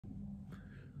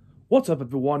What's up,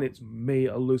 everyone? It's me,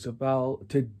 Elusive Bell,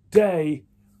 today,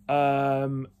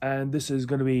 and this is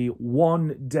going to be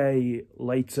one day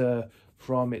later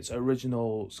from its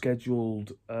original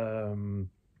scheduled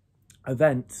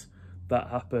event that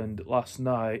happened last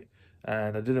night,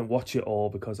 and I didn't watch it all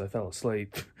because I fell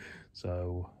asleep,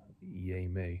 so yay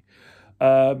me.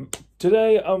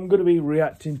 Today I'm going to be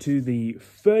reacting to the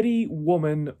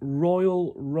 30-woman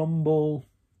Royal Rumble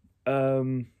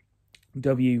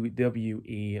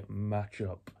WWE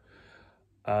matchup.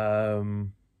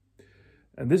 And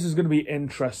this is going to be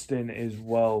interesting as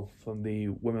well from the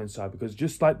women's side, because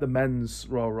just like the men's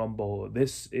Royal Rumble,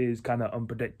 this is kind of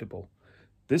unpredictable.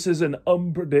 This is an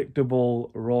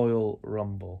unpredictable Royal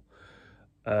Rumble,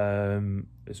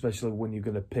 especially when you're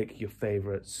going to pick your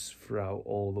favorites throughout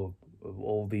all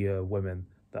the women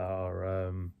that are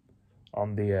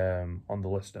on the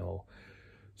list and all.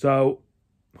 So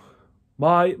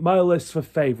my list for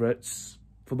favorites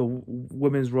for the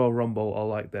women's Royal Rumble are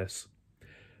like this: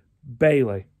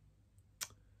 Bayley.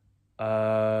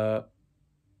 There's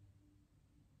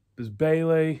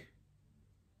Bayley,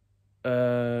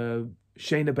 Shayna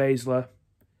Baszler,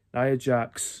 Nia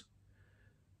Jax,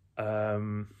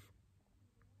 Ronda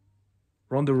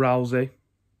Rousey,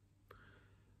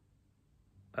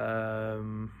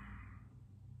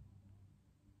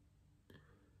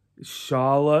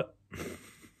 Charlotte.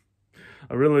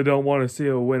 I really don't want to see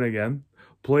her win again.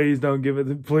 Please don't give it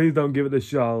to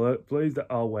Charlotte. Please don't.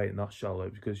 Oh wait, not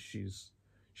Charlotte, because she's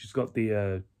got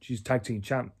the she's tag team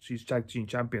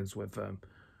champions with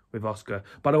Asuka.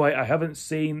 By the way, I haven't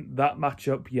seen that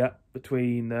matchup yet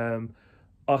between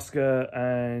Asuka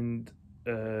and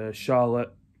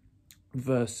Charlotte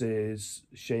versus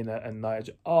Shayna and Nia.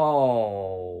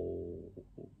 Oh,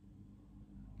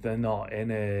 they're not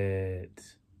in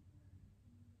it.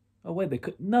 Oh wait, they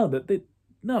could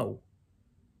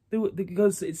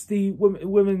because it's the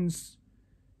women's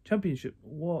championship.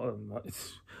 What?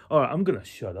 All right, I'm gonna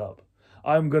shut up.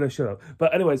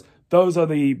 But anyways, those are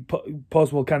the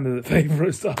possible candidate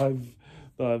favorites that I've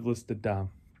listed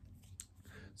down.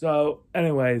 So,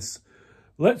 anyways,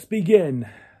 let's begin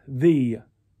the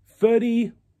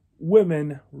 30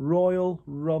 women Royal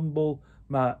Rumble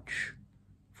match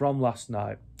from last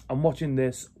night. I'm watching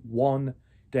this one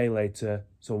day later,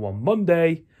 so on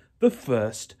Monday, the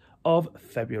 1st of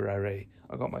February.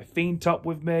 I got my Fiend top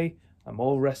with me. I'm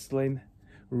all wrestling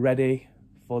ready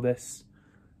for this.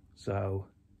 So,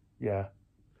 yeah.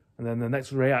 And then the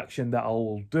next reaction that I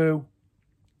will do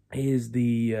is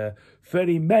the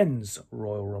 30 men's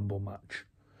Royal Rumble match.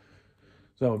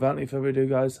 So, without any further ado,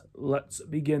 guys, let's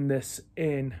begin this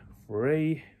in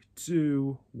 3,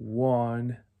 2,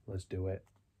 1. Let's do it.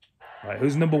 Right,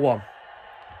 who's number one?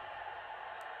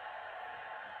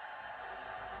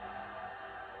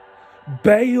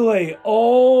 Bayley.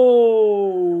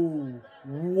 Oh,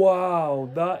 wow,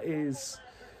 that is.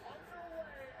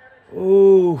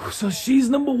 Oh, so she's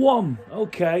number one.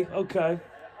 Okay.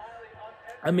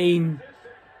 I mean,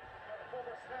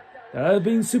 there have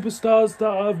been superstars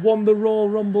that have won the Royal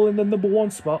Rumble in the number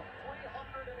one spot,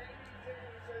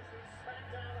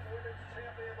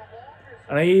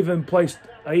 and I even placed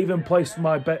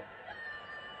my bet.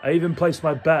 I even placed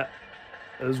my bet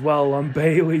as well on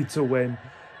Bayley to win.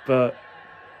 But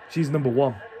she's number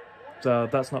one, so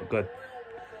that's not good.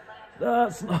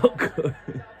 That's not good.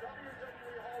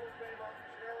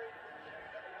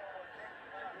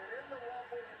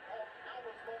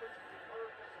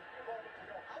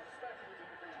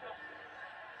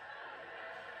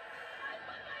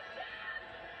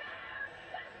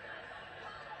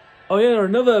 Oh yeah,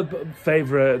 another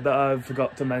favourite that I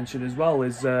forgot to mention as well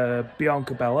is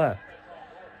Bianca Belair.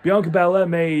 Bianca Belair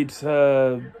made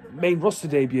her main roster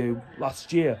debut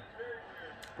last year,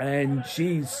 and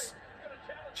she's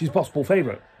possible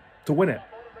favourite to win it.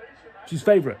 She's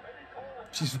favourite.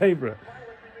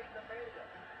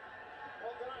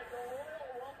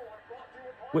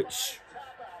 Which,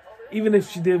 even if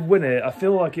she did win it, I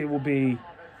feel like it will be,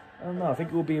 I don't know, I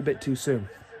think it will be a bit too soon.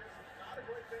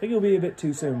 I think it'll be a bit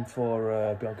too soon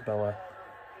for Bianca Belair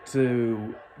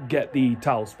to get the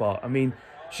title spot. I mean,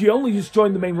 she only just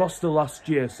joined the main roster last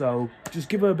year, so just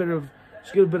give her a bit of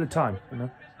time, you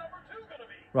know.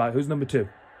 Right, who's number two?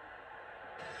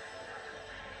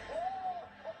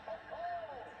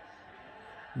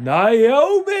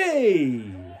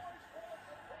 Naomi.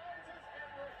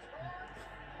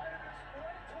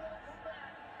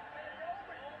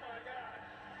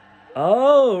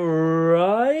 Alrighty.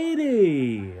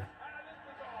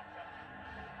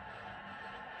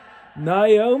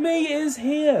 Naomi is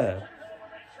here.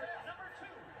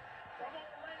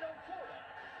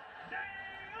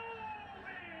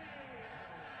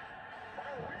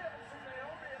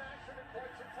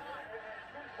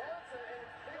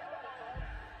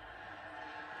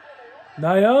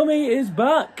 Naomi is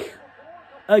back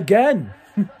again.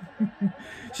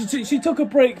 she took a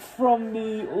break from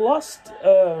the last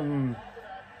time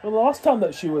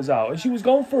that she was out, and she was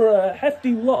gone for a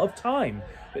hefty lot of time.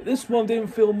 But this one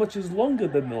didn't feel much as longer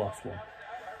than the last one.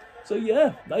 So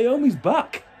yeah, Naomi's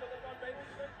back.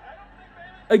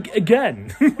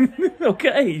 Again.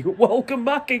 Okay, welcome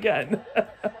back again.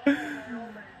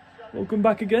 Welcome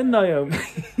back again, Naomi.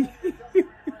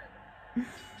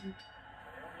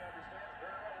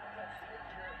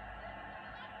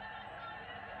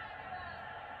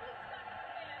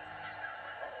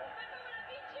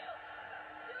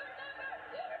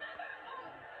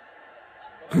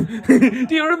 Do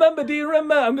you remember? Do you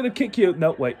remember? I'm going to kick you.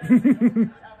 No, wait.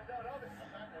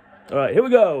 All right, here we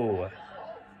go.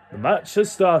 The match has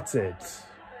started.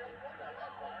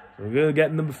 We're going to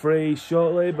get number 3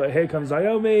 shortly, but here comes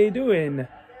Naomi doing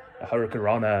a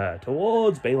hurricanrana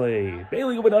towards Bayley.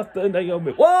 Bayley going after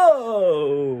Naomi.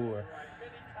 Whoa!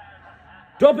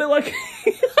 Drop it like...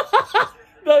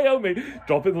 Naomi,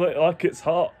 drop it like it's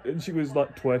hot. And she was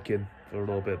like twerking for a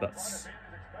little bit. That's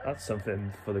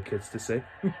something for the kids to see.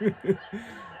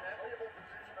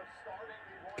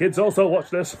 Kids also watch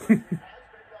this.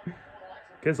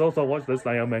 Kids also watch this,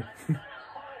 Naomi.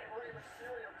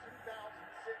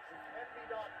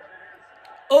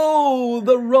 Oh,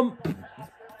 the rump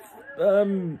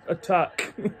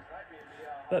attack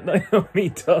that Naomi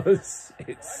does.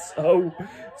 It's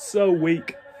so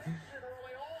weak.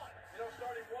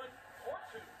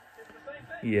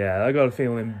 Yeah, I got a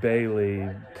feeling Bayley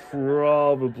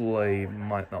probably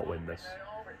might not win this.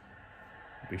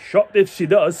 I'd be shocked if she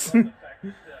does.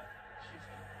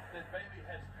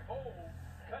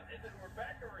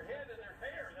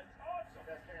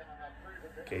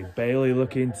 Okay, Bayley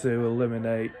looking to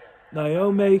eliminate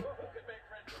Naomi.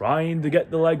 Trying to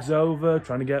get the legs over.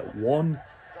 Trying to get one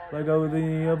leg over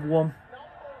the other one.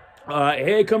 Alright,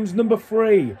 here comes number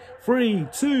 3. 3,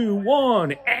 2,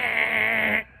 1.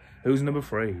 Who's number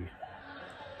 3?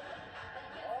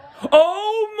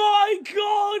 Oh my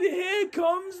God! Here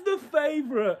comes the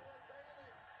favourite.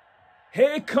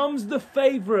 Here comes the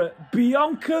favourite.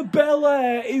 Bianca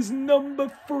Belair is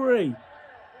number 3.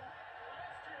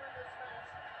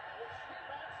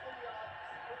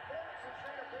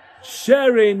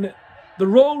 Sharing the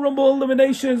Royal Rumble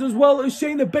eliminations as well as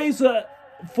Shayna Baszler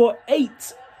for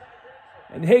 8.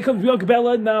 And here comes Bianca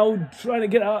Belair now, trying to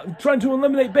get out, trying to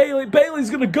eliminate Bayley. Bayley's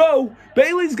gonna go.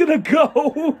 Bayley's gonna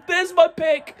go. There's my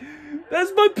pick.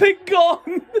 There's my pick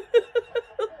gone.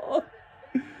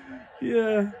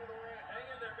 Yeah.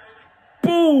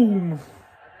 Boom.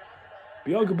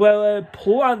 Bianca Belair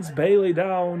plants Bayley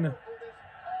down.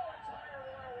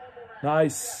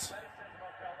 Nice.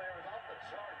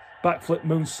 Backflip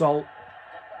moonsault.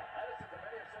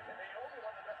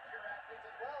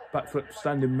 Backflip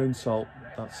standing moonsault.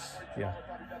 That's, yeah.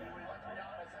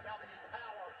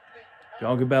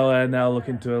 Bianca Belair now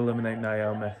looking to eliminate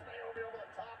Naomi.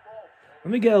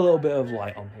 Let me get a little bit of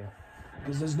light on here,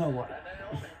 because there's no light.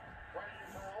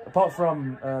 Apart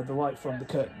from the light from the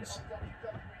curtains,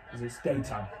 because it's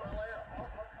daytime.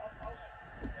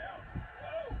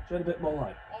 Shed a bit more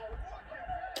light.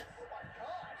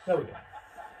 There we go.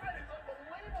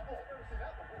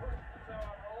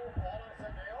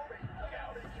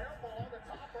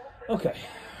 Okay.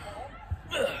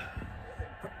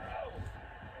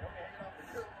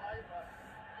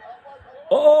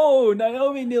 Oh,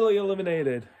 Naomi nearly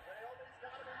eliminated.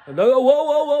 Another,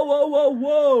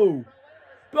 whoa.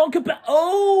 Bianca Belair,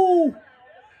 oh!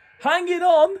 Hanging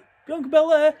on. Bianca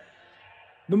Belair.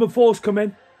 Number 4's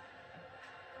coming.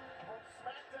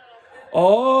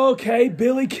 Okay,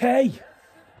 Billie Kay.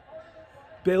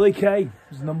 Billie Kay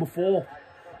is number 4.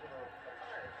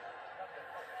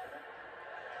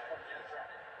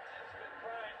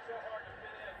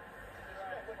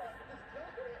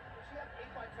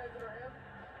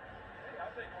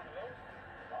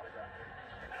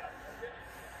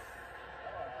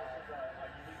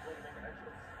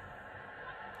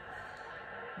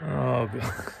 Oh,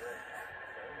 God.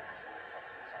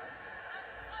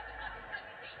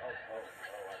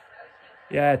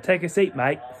 Yeah, take a seat,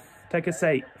 mate. Take a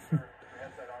seat.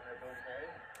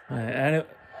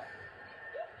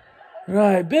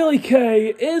 Right, Billie Kay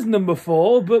is number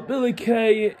 4, but Billie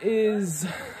Kay is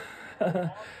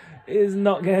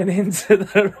not getting into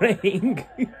the ring.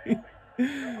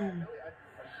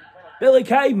 Billie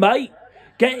Kay, mate,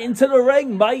 get into the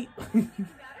ring, mate.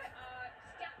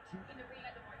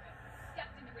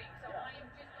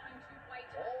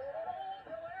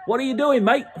 What are you doing,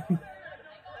 mate?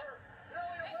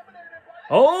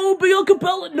 Oh, Bianca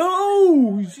Belair,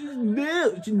 no!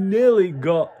 She nearly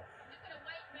got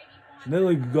She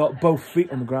nearly got both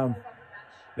feet on the ground.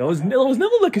 There was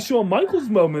never like a Shawn Michaels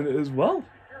moment as well.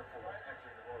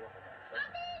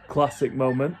 Classic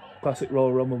moment. Classic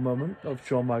Royal Rumble moment of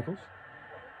Shawn Michaels.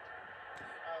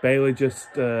 Bayley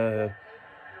just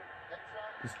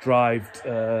drived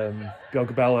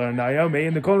Bianca Belair and Naomi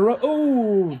in the corner.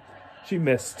 Oh, she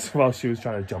missed while she was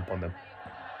trying to jump on them.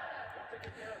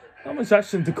 Not much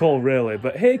action to call, really.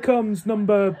 But here comes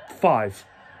number 5.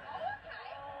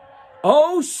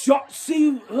 Oh,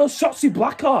 Shotzi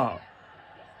Blackheart.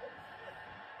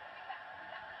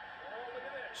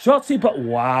 But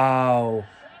wow.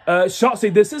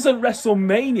 Shotzi, this isn't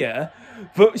WrestleMania,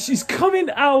 but she's coming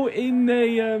out in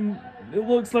a, it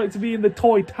looks like to be in the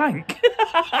toy tank.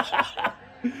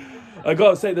 I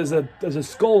gotta say, there's a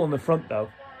skull on the front, though.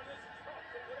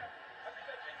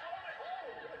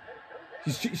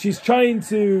 She's trying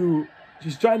to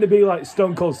be like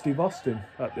Stone Cold Steve Austin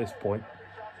at this point.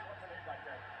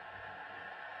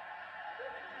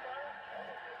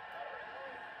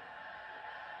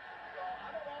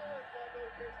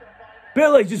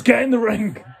 Billy, just get in the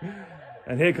ring.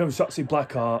 And here comes Shotzi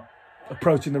Blackheart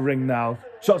approaching the ring now.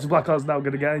 Shotzi Blackheart's now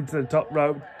going to get into the top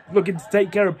rope, looking to take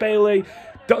care of Bayley.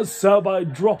 Does so by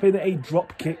dropping a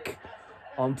drop kick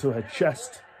onto her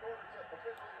chest.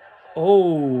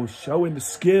 Oh, showing the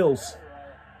skills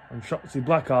on Shotzi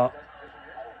Blackheart.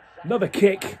 Another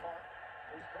kick.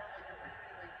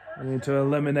 We need to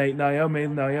eliminate Naomi.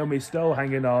 Naomi still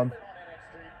hanging on.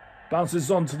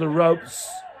 Bounces onto the ropes.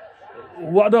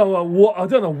 I don't know what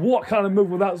kind of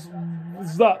move that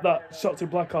Shotzi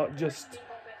Blackheart just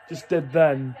did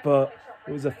then, but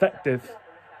it was effective.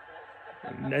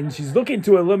 And she's looking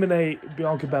to eliminate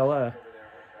Bianca Belair.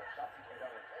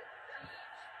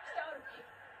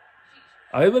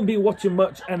 I haven't been watching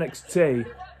much NXT,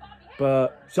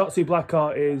 but Shotzi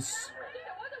Blackheart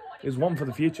is one for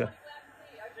the future.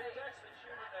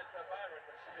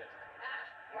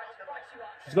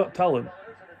 She's got talent.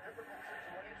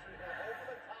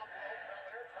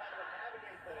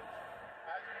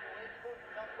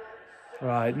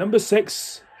 Right, number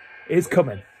 6 is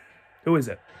coming. Who is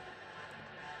it?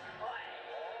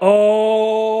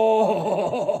 Oh!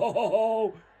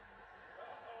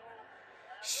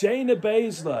 Shayna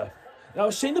Baszler. Now,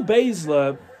 Shayna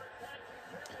Baszler,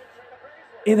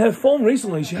 in her form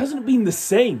recently, she hasn't been the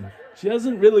same. She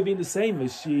hasn't really been the same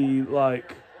as she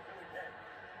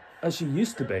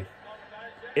used to be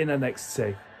in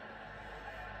NXT.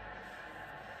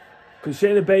 Because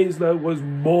Shayna Baszler was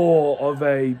more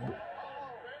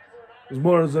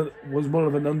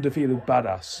of an undefeated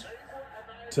badass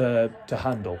to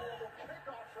handle.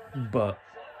 But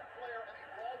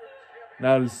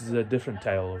now this is a different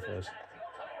tale of hers.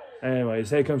 Anyways,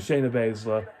 here comes Shayna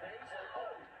Baszler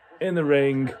in the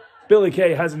ring. Billie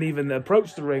Kay hasn't even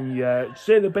approached the ring yet.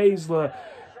 Shayna Baszler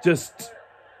just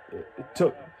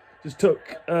took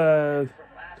a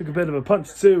bit of a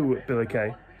punch to Billie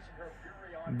Kay.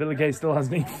 And Billie Kay still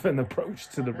hasn't even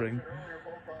approached to the ring.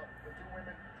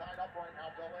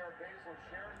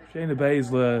 Shayna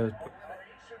Baszler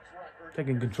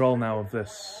taking control now of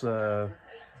this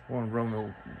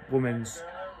women's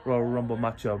Royal Rumble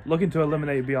matchup. Looking to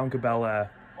eliminate Bianca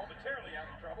Belair.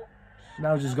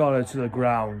 Now just got her to the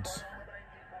ground.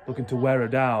 Looking to wear her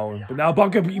down. But now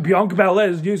Bianca Belair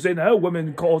is using her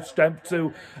women's core strength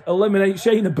to eliminate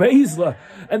Shayna Baszler.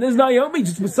 And there's Naomi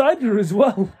just beside her as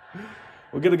well.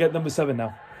 We're going to get number 7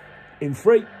 now. In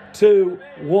 3, 2,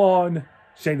 1...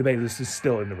 Shayna Baszler is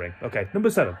still in the ring. Okay, number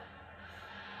 7.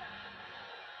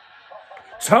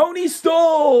 Toni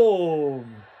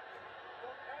Storm!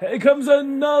 Here comes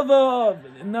another...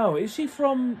 No, is she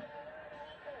from...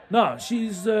 No,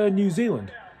 she's New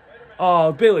Zealand.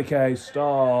 Oh, Billie Kay,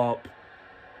 stop.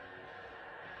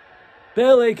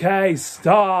 Billie Kay,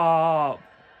 stop.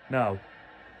 No.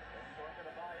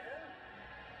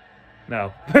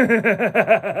 No.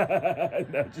 No,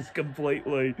 just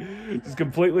completely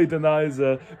denies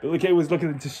her. Billie Kay was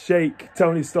looking to shake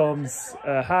Toni Storm's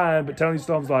hand, but Toni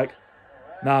Storm's like,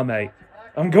 nah, mate,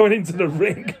 I'm going into the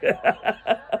ring.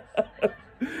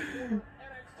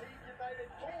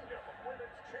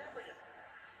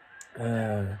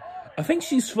 I think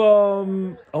she's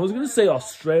from, I was going to say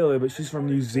Australia, but she's from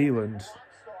New Zealand,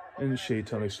 isn't she,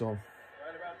 Toni Storm?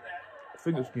 I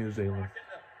think it's New Zealand.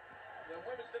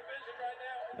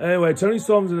 Anyway, Toni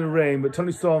Storm's in the ring, but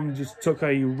Toni Storm just took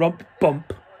a rump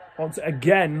bump once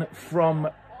again from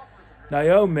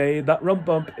Naomi. That rump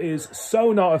bump is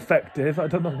so not effective. I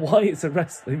don't know why it's a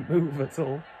wrestling move at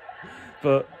all.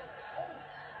 But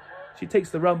she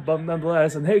takes the rump bump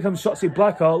nonetheless. And here comes Shotzi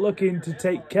Blackheart looking to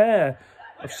take care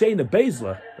of Shayna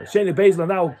Baszler. But Shayna Baszler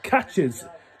now catches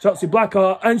Shotzi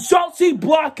Blackheart. And Shotzi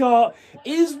Blackheart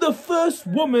is the first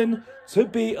woman to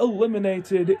be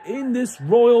eliminated in this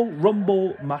Royal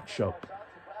Rumble matchup.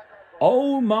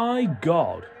 Oh my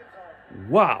God.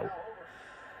 Wow.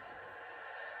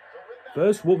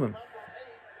 First woman.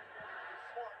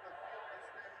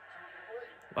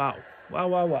 Wow. Wow,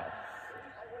 wow, wow.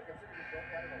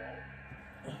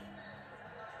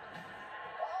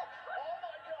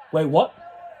 Wait, what?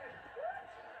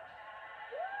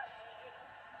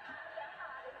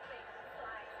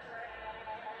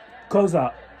 Close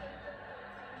that.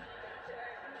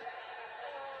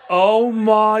 Oh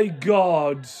my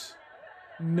God.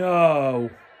 No.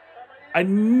 I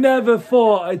never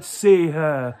thought I'd see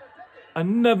her. I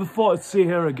never thought I'd see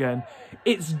her again.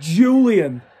 It's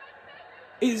Julian.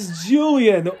 It's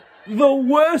Julian, the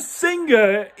worst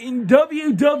singer in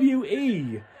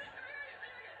WWE.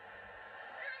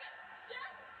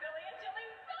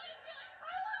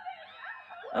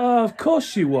 Of course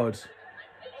she would. Of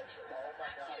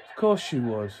course she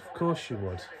would. Of course she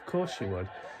would. Of course she would.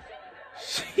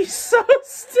 She's so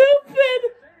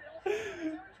stupid.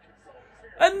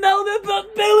 And now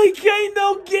that Billie Kay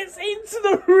now gets into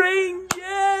the ring.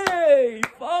 Yay!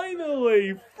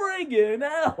 Finally. Friggin'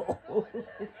 hell.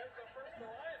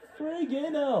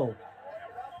 Friggin' hell.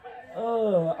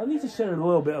 I need to shed a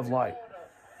little bit of light.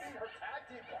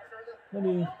 Let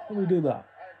me do that.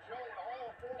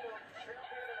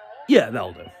 Yeah,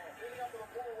 that'll do.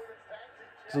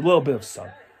 There's a little bit of sun.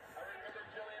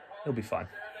 It'll be fine.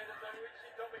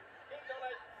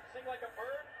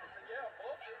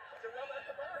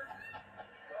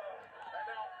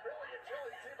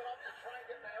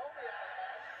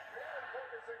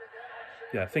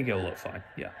 Yeah, I think it'll look fine.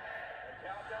 Yeah.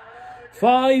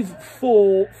 5,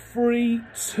 4, 3,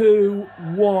 2,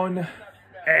 1.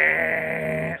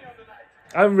 I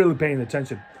haven't really paying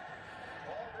attention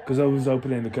because I was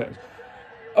opening the curtains.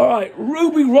 All right,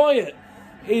 Ruby Riott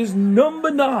is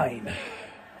number 9.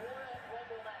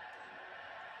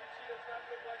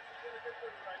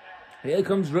 Here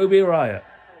comes Ruby Riott.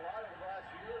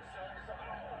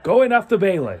 Going after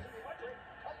Bayley.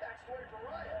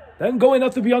 Then going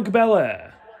after Bianca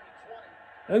Belair.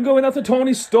 Then going after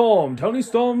Toni Storm. Toni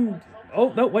Storm.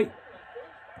 Oh, no, wait.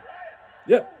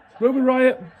 Yep, Ruby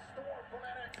Riott.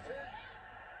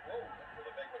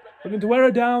 Looking to wear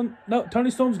her down. No,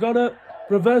 Toni Storm's got her.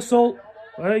 Reversal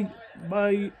by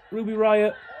Ruby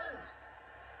Riott.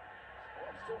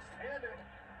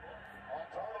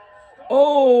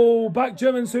 Oh, back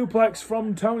German suplex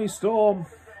from Toni Storm.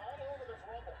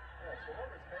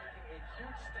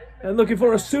 And looking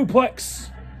for a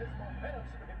suplex.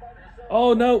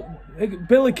 Oh no,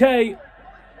 Billie Kay.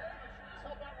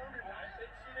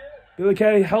 Billie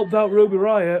Kay helped out Ruby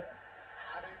Riott.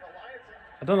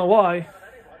 I don't know why,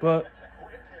 but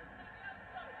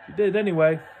she did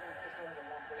anyway.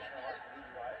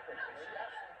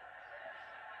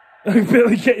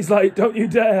 Billie Kay's like, don't you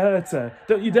dare hurt her.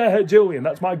 Don't you dare hurt Julian.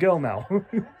 That's my girl now.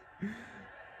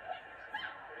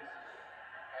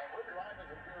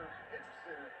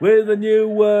 With the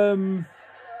new,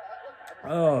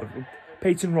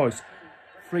 Peyton Royce.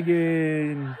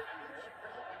 Friggin'.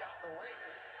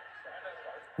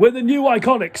 We're the new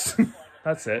Iconics.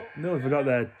 That's it. No, I forgot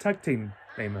their tag team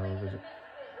name.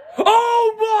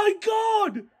 Oh my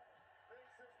God!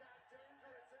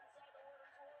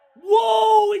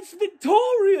 Whoa, it's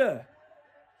Victoria!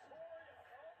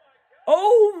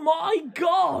 Oh my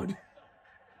God!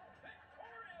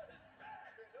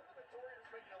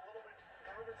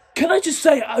 Can I just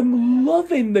say, I'm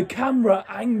loving the camera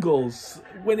angles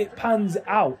when it pans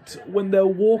out, when they're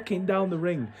walking down the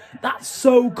ring. That's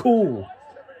so cool.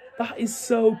 That is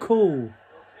so cool.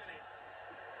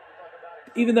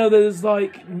 Even though there's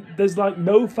like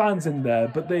no fans in there,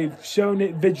 but they've shown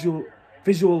it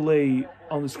visually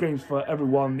on the screens for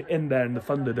everyone in there in the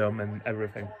Thunderdome and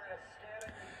everything.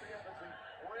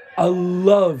 I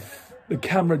love the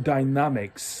camera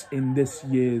dynamics in this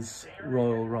year's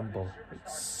Royal Rumble.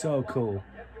 It's so cool.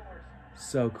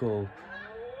 So cool.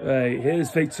 Right, here's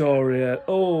Victoria.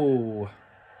 Oh,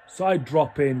 side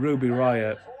drop in Ruby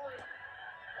Riott.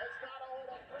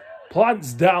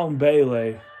 Plants down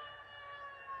Bayley.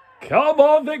 Come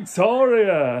on,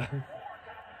 Victoria.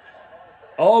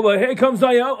 Oh, but here comes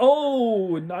Naomi.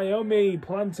 Oh, Naomi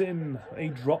planting a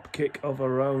drop kick of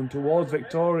her own towards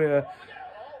Victoria.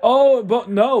 Oh, but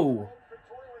no.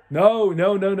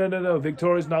 No.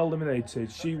 Victoria's now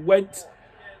eliminated. She went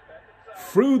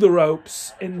through the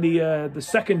ropes in the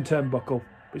second turnbuckle,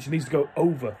 but she needs to go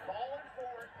over.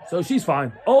 So she's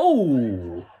fine.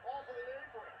 Oh.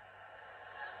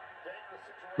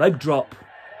 Leg drop.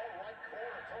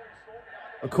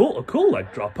 A cool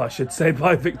leg drop, I should say,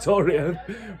 by Victoria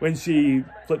when she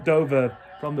flipped over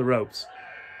from the ropes.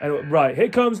 Anyway, right, here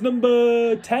comes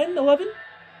number 10, 11?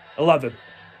 11.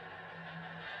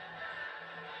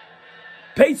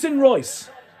 Peyton Royce.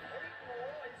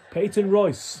 Peyton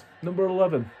Royce, number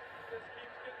 11.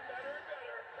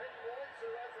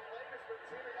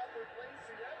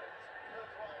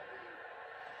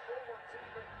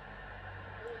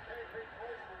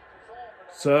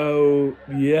 So,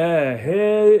 yeah,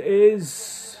 here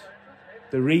is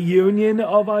the reunion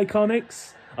of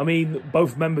Iconics. I mean,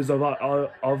 both members of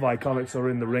Iconics are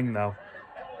in the ring now.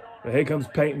 But here comes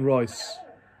Peyton Royce.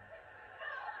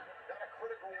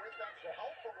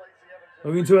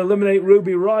 Looking to eliminate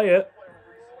Ruby Riott.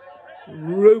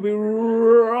 Ruby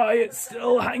Riott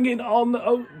still hanging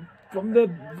on from the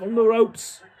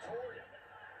ropes.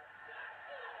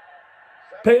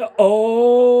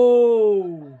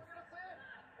 Oh!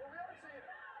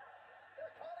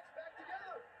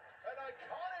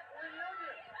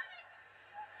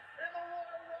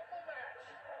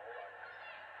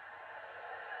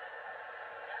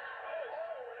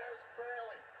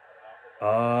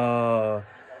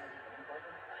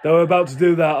 They were about to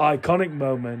do that iconic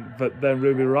moment, but then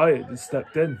Ruby Riott just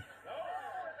stepped in.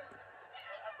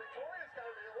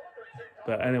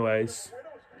 But anyways,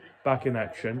 back in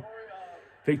action.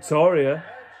 Victoria.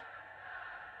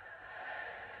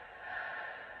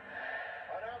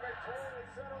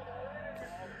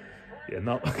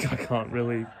 Yeah, I can't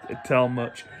really tell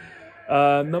much.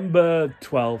 Number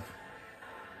 12.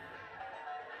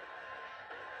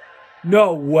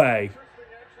 No way.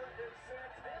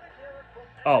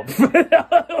 Oh,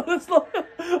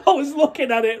 I was looking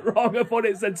at it wrong. I thought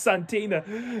it said Santina.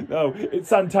 No, it's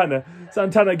Santana.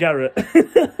 Santana Garrett.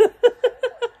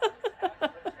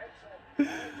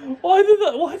 Why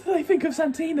do they think of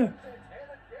Santina?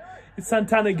 It's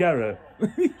Santana Garrett.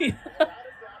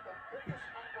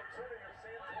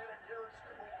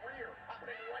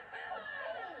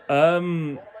 I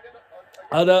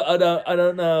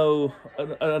don't know. I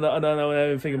don't know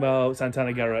anything about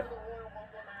Santana Garrett.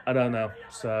 I don't know.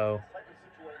 So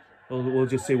we'll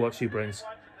just see what she brings.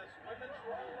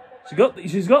 She's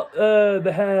got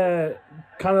the hair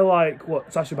kind of like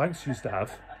what Sasha Banks used to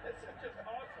have.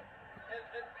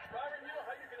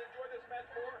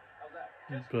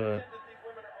 But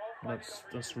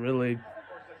that's really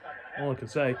all I can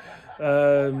say.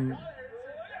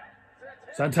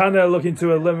 Santana looking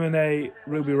to eliminate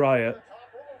Ruby Riott.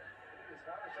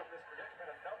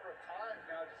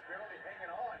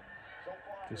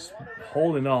 Just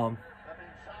holding on.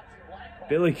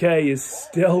 Billie Kay is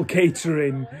still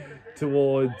catering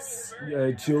towards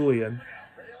Julian.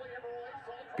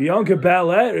 Bianca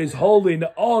Belair is holding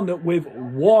on with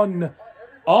one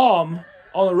arm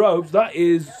on the ropes. That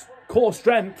is core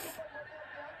strength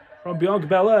from Bianca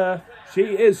Belair. She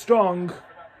is strong.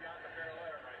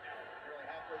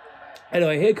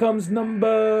 Anyway, here comes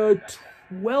number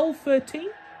 12, 13?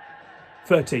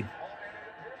 13.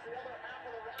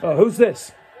 Oh, who's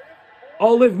this?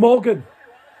 Liv Morgan.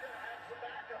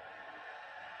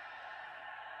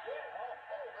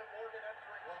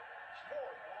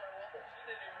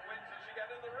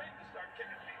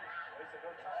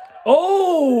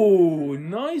 Oh,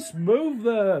 nice move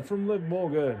there from Liv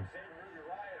Morgan.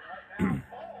 And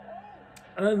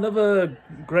another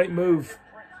great move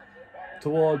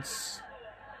towards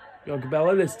Bianca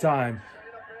Belair this time.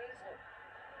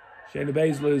 Shayna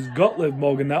Baszler's got Liv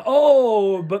Morgan now.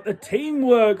 Oh, but the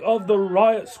teamwork of the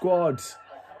Riot Squad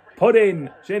putting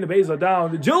Shayna Baszler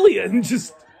down. Julian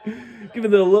just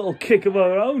giving a little kick of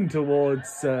her own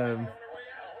towards.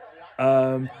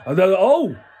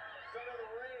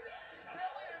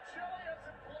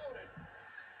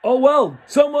 Oh well,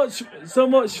 so much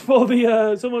for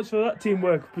that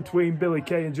teamwork between Billie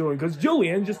Kay and Julian, because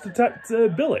Julian just attacked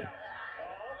Billie,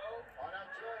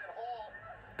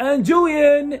 and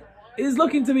Julian is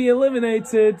looking to be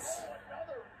eliminated.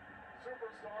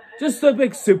 Just a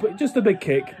big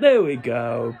kick. There we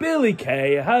go. Billie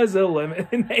Kay has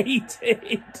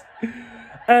eliminated,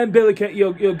 and Billie Kay,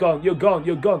 you're gone.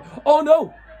 Oh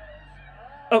no!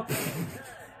 Oh.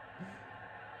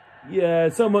 Yeah,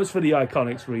 so much for the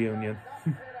Iconics reunion.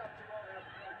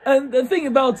 And the thing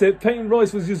about it, Peyton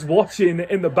Royce was just watching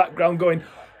in the background going,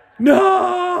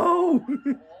 no!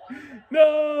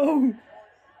 No!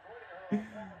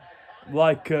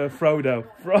 Like Frodo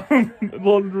from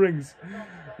Lord of the Rings.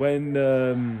 When,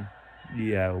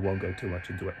 yeah, we won't go too much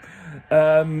into it.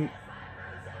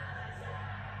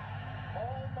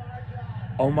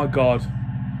 Oh my God.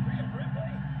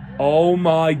 Oh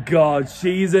my God,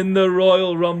 she's in the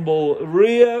Royal Rumble.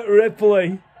 Rhea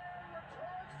Ripley.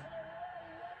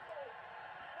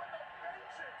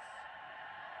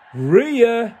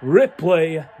 Rhea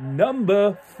Ripley,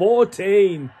 number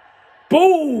 14.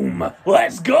 Boom!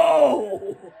 Let's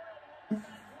go!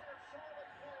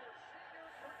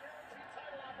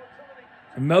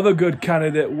 Another good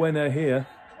candidate winner here.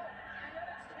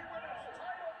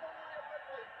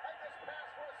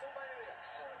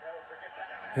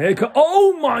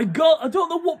 Oh my god! I don't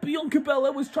know what Bianca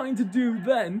Belair was trying to do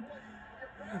then.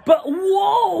 But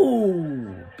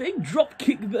whoa! Big drop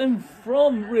kick then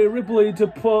from Rhea Ripley to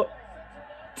put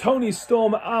Toni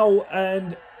Storm out,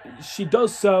 and she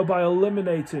does so by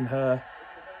eliminating her.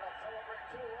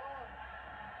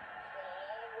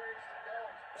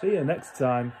 See you next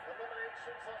time.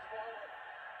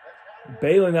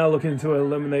 Bayley now looking to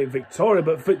eliminate Victoria,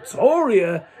 but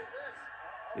Victoria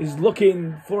is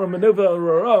looking for a maneuver of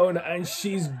her own, and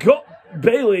she's got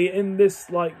Bayley in this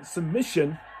like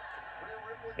submission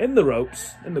in the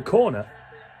ropes in the corner.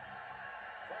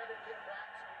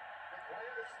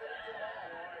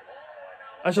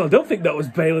 Actually, I don't think that was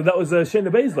Bayley. That was Shayna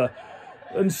Baszler,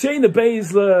 and Shayna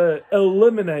Baszler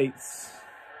eliminates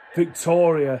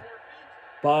Victoria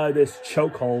by this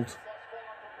chokehold.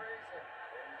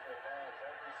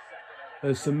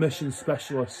 A submission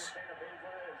specialist,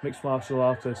 mixed martial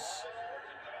artist.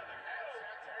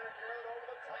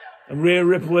 And Rhea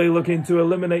Ripley looking to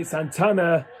eliminate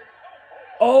Santana.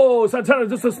 Oh, Santana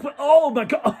does a split. Oh my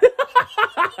god.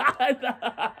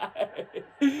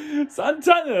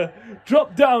 Santana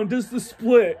dropped down, does the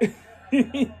split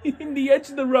in the edge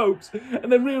of the ropes,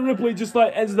 and then Rhea Ripley just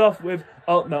like ends it off with,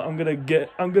 oh no, I'm gonna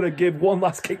give one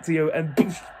last kick to you, and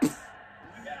poof, poof,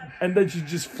 and then she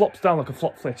just flops down like a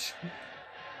flop fish.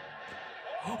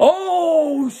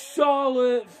 Oh,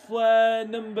 Charlotte Flair,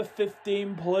 number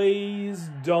 15, please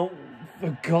don't,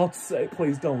 for God's sake,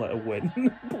 please don't let her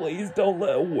win. Please don't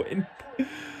let her win.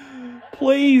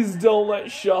 Please don't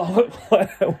let Charlotte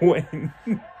Flair win.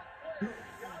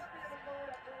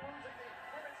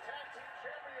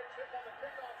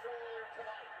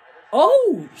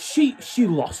 Oh, she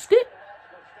lost it?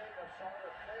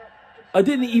 I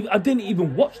didn't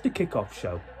even watch the kickoff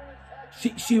show.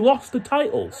 She lost the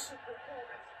titles.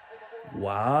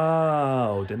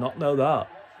 Wow, did not know that.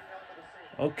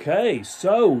 Okay,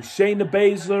 so Shayna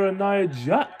Baszler and Nia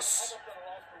Jax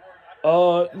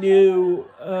are new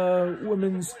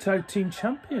women's tag team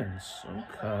champions.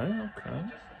 Okay.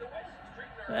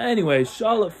 Anyway,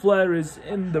 Charlotte Flair is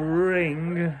in the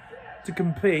ring to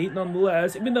compete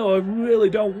nonetheless, even though I really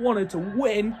don't want her to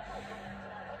win.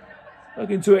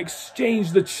 Looking to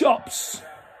exchange the chops.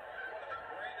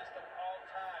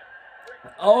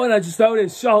 Oh, and I just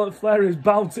noticed Charlotte Flair is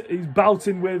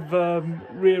bouting with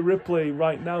Rhea Ripley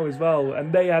right now as well.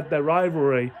 And they had their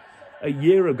rivalry a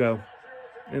year ago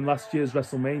in last year's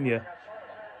WrestleMania.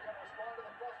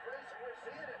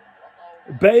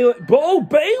 Bayley. Oh,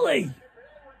 Bayley!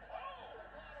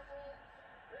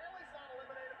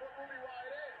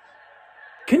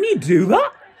 Can you do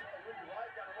that?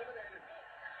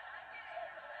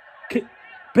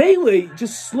 Bayley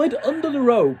just slid under the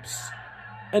ropes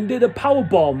and did a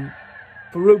powerbomb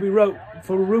for Ruby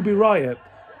Riott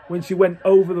when she went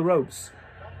over the ropes.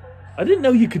 I didn't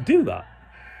know you could do that.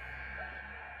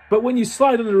 But when you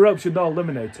slide under the ropes, you're not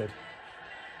eliminated.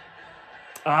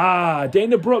 Ah,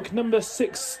 Dana Brooke, number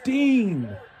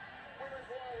 16.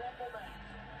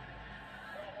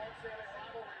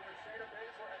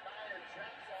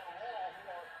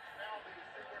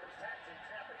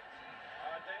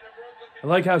 I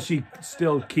like how she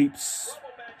still keeps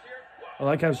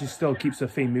her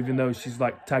theme, even though she's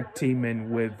like tag teaming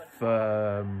with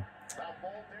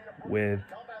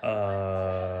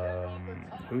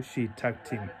who's she tag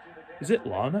team? Is it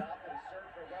Lana?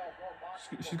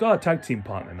 She's got a tag team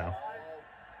partner now.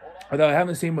 Although I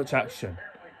haven't seen much action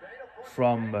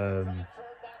from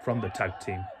the tag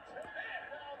team.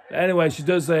 Anyway, she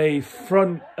does a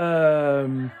front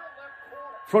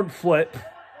flip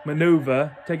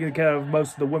maneuver, taking care of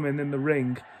most of the women in the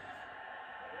ring.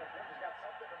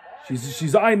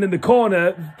 She's eyeing in the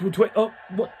corner. Oh,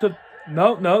 what the?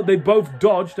 No, they both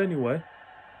dodged anyway.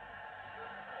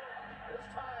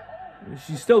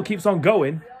 She still keeps on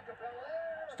going.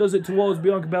 She does it towards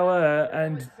Bianca Belair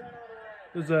and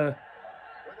does a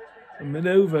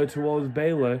maneuver towards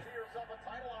Bayley.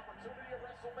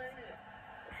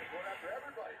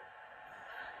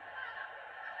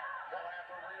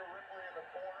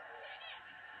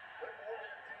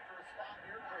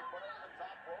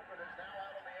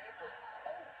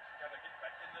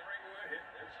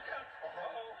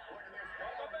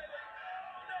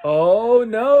 Oh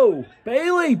no!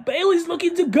 Bayley's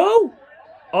looking to go!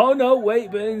 Oh no,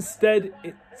 wait, but instead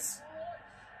it's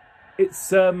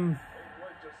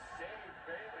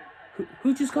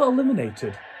Who just got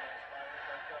eliminated?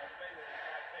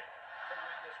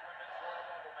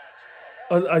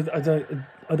 I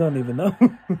don't even know.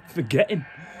 Forgetting.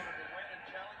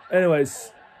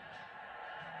 Anyways,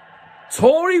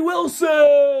 Tori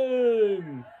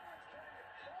Wilson.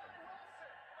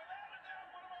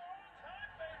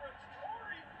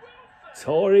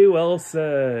 Tori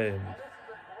Wilson.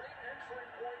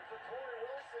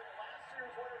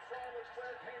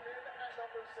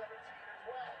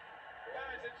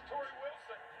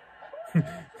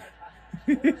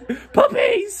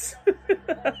 Puppies!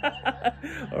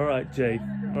 All right, Jay.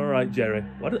 All right, Jerry.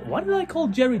 Why did I call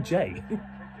Jerry Jay?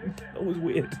 That was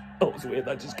weird. That was weird.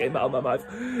 That just came out of my mouth.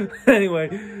 Anyway,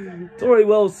 Tori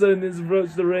Wilson has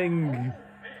approached the ring.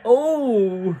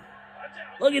 Oh!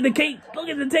 Look at the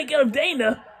takeout of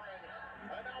Dana.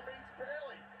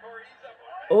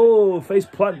 Oh, face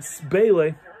plants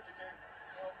Bailey.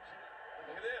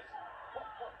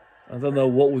 I don't know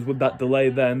what was with that delay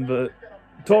then, but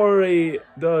Tori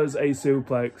does a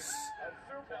suplex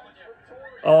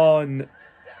on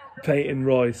Peyton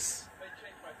Royce.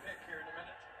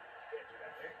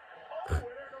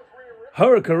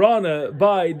 Hurricanrana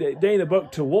by Dana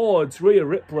Brooke towards Rhea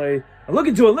Ripley. I'm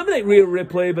looking to eliminate Rhea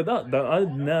Ripley, but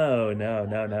no.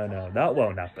 That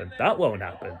won't happen. That won't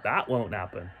happen. That won't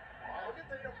happen.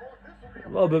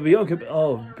 Oh, but Bianca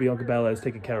Belair is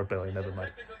taking care of Bailey. Never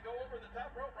mind.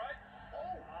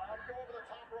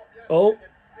 Oh.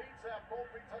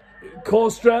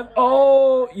 Core strength.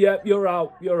 Oh, yep, you're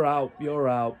out. You're out. You're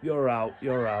out. You're out.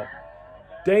 You're out.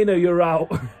 Dana, you're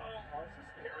out.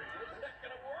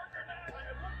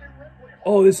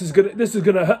 Oh, this is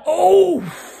gonna hurt. Oh,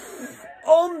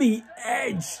 on the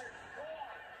edge.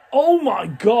 Oh my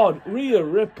God, Rhea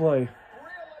Ripley.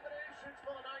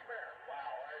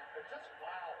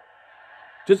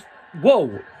 Just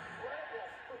whoa.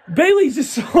 Bailey's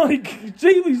just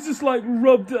like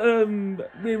rubbed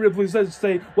Rhea Ripley says to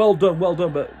say well done,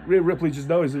 but Rhea Ripley just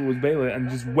knows it was Bailey and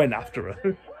just went after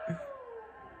her.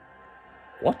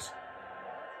 What?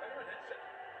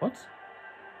 What?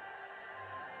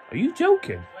 Are you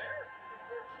joking?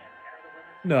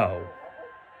 No.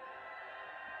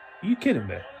 Are you kidding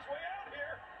me?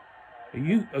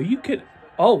 Are you kidding?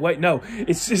 Oh wait, no.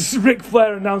 It's Ric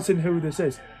Flair announcing who this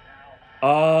is.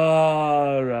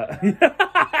 All right.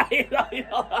 I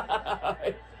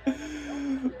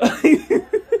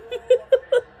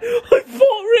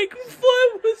thought Ric Flair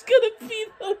was gonna be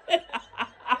the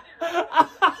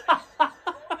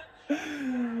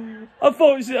I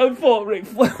thought Ric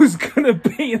Flair was gonna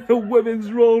be in the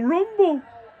Women's Royal Rumble.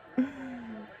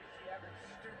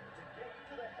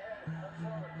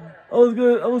 I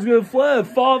was gonna Flair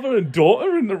father and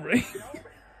daughter in the ring.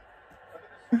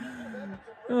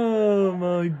 Oh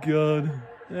my God.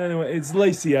 Anyway, it's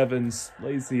Lacey Evans.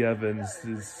 Lacey Evans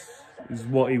is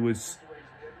what he was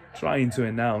trying to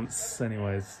announce.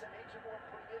 Anyways.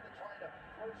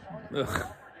 Ugh.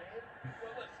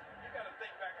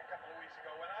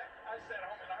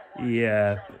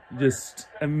 Yeah, just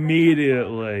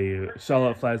immediately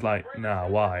Charlotte Flair's like, nah,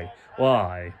 why?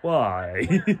 Why?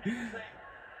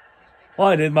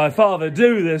 Why did my father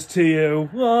do this to you?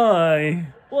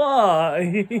 Why?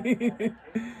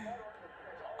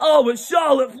 Oh, but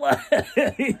Charlotte Flair!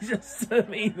 He just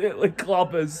immediately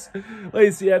clobbers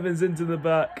Lacey Evans into the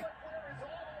back.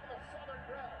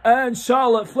 And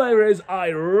Charlotte Flair is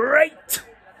irate!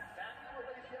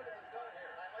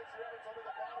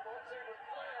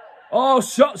 Oh,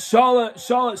 Charlotte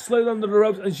slid under the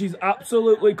ropes and she's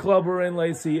absolutely clobbering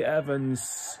Lacey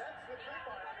Evans.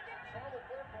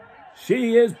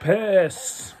 She is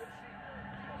pissed.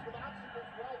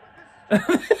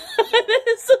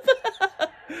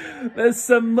 There's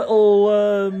some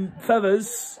little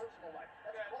feathers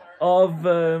of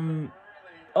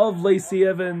Lacey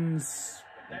Evans,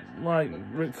 like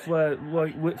Ric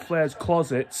Flair's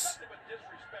closets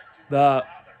that.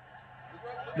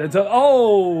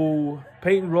 Oh,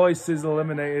 Peyton Royce is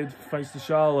eliminated thanks to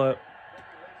Charlotte.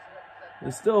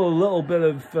 There's still a little bit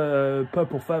of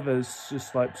purple feathers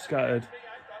just like scattered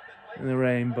in the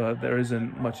rain, but there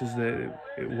isn't much as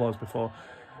it was before.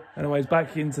 Anyways,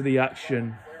 back into the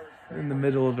action in the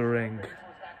middle of the ring.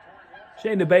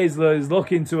 Shayna Baszler is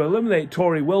looking to eliminate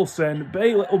Tori Wilson.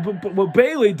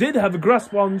 Bailey did have a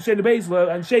grasp on Shayna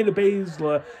Baszler, and Shayna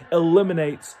Baszler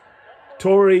eliminates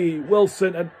Tori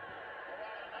Wilson, and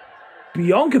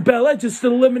Bianca Belair just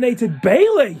eliminated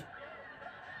Bailey.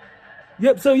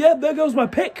 Yep, so yeah, there goes my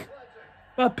pick.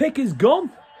 My pick is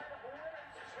gone.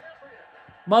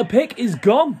 My pick is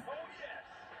gone.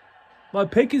 My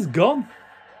pick is gone.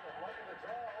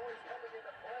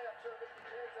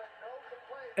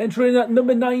 Entering at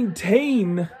number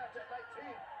 19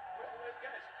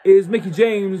 is Mickie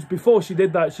James. Before she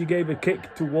did that, she gave a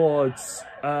kick towards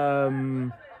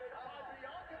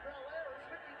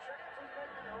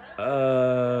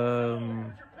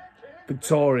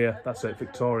Victoria. That's it,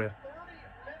 Victoria.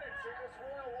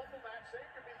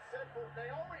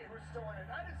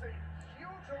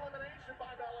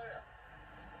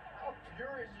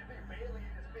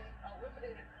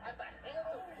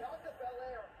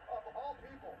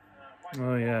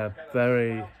 Oh yeah,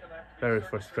 very, very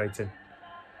frustrating.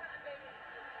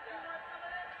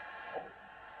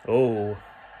 Oh,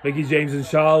 Mickie James and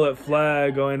Charlotte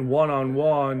Flair going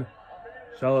one-on-one.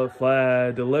 Charlotte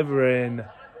Flair delivering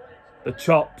the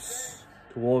chops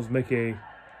towards Mickie.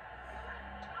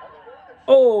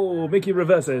 Oh, Mickie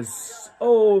reverses.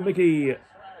 Oh, Mickie.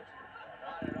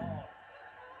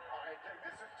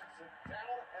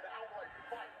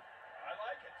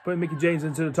 Putting Mickie James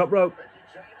into the top rope.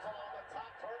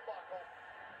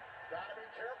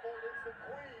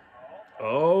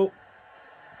 Oh.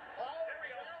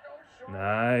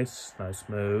 Nice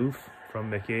move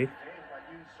from Mickie.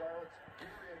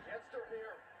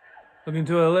 Looking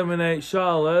to eliminate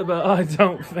Charlotte, but I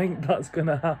don't think that's going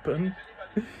to happen.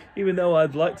 Even though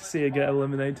I'd like to see her get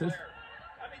eliminated.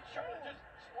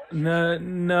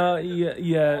 No,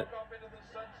 yeah.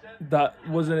 That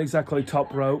wasn't exactly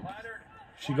top rope.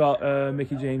 She got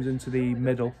Mickie James into the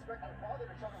middle.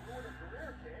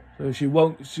 So she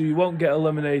won't get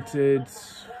eliminated,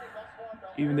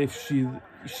 even if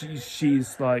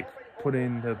she's like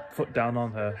putting her foot down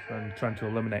on her and trying to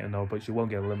eliminate her. No, but she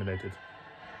won't get eliminated.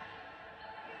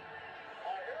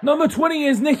 Number 20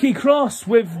 is Nikki Cross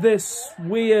with this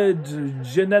weird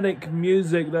genetic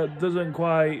music that doesn't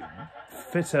quite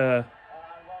fit her,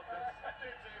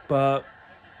 but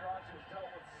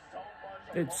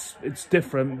it's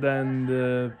different than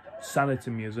the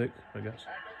Sanity music, I guess.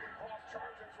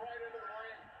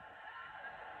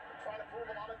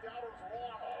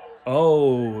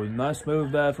 Oh, nice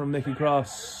move there from Nikki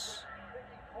Cross.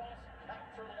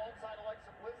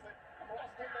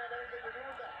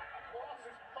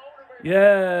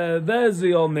 Yeah, there's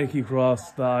the old Nikki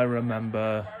Cross that I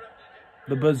remember.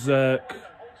 The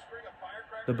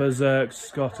Berserk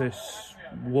Scottish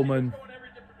woman.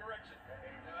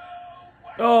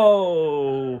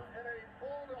 Oh,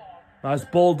 nice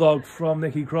bulldog from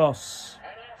Nikki Cross.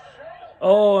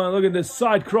 Oh, and look at this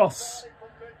side cross.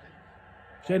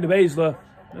 Shayna Baszler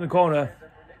in the corner.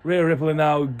 Rhea Ripley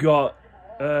now got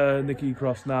Nikki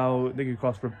Cross now. Nikki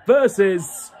Cross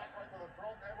reverses.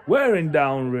 Wearing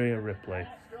down Rhea Ripley.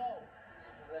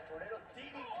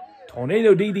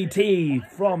 Tornado DDT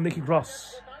from Nikki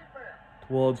Cross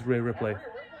towards Rhea Ripley.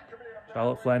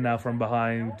 Charlotte Flair now from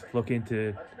behind, looking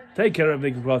to take care of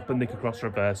Nikki Cross, but Nikki Cross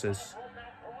reverses.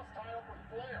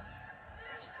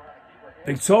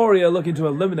 Victoria looking to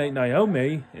eliminate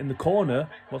Naomi in the corner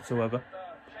whatsoever.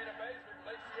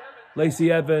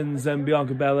 Lacey Evans and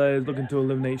Bianca Belair looking to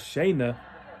eliminate Shayna.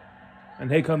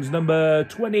 And here comes number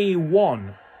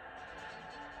 21.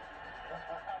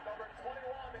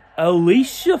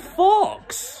 Alicia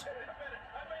Fox.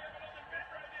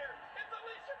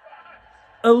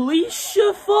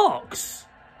 Alicia Fox.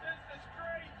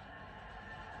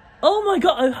 Oh my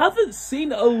god, I haven't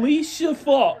seen Alicia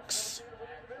Fox.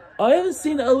 I haven't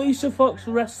seen Alicia Fox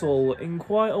wrestle in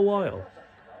quite a while.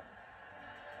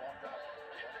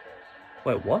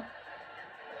 Wait, what?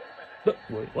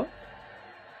 Wait, what?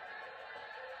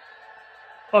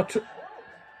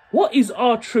 What is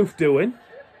R-Truth doing?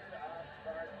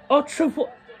 R-Truth,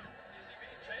 what?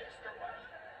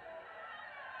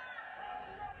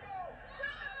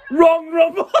 Wrong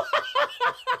Rumble!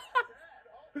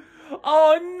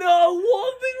 Oh no,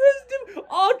 what thing was doing?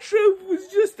 R-Truth was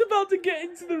just about to get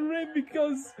into the ring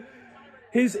because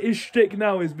his shtick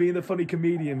now is being a funny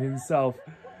comedian himself.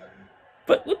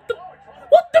 But what the...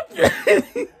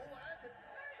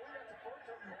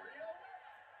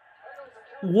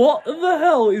 What the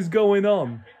hell is going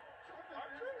on?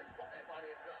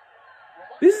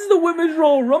 This is the Women's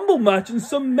Royal Rumble match and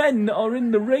some men are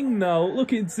in the ring now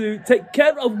looking to take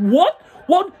care of... What?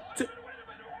 What the...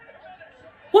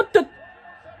 What?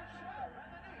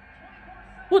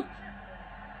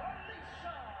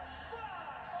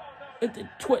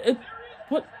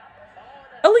 What?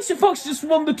 Alicia Fox just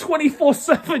won the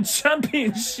 24/7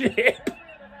 championship.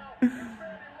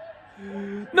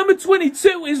 Number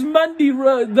 22 is Mandy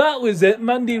Rose. That was it,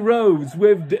 Mandy Rose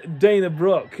with Dana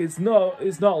Brooke. It's not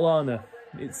Lana.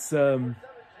 It's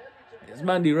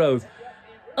Mandy Rose.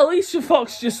 Alicia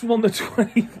Fox just won the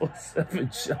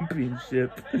 24/7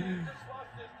 championship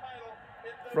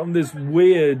from this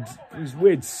weird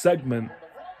segment.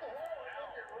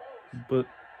 But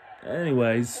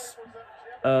anyways,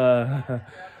 Alicia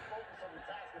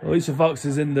Fox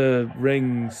is in the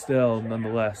ring still,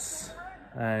 nonetheless,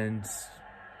 and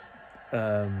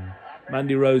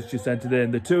Mandy Rose just entered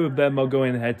in. The two of them are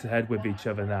going head to head with each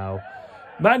other now.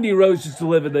 Mandy Rose just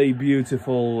delivered a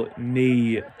beautiful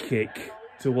knee kick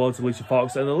towards Alicia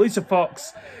Fox, and Alicia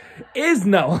Fox is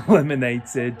now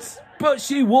eliminated, but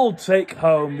she will take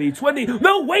home the 20...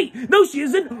 No, wait! No, she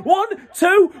isn't! 1,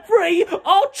 2, 3!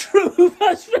 R-Truth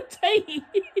has retained!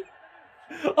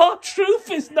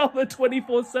 R-Truth is now the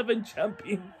 24/7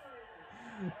 champion.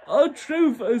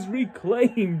 R-Truth has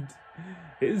reclaimed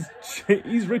he's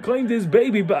reclaimed his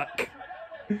baby back.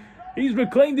 He's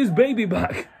reclaimed his baby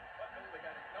back.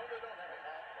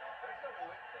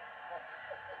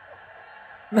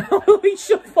 Now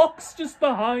Alicia Fox just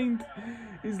behind.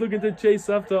 He's looking to chase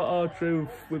after R-Truth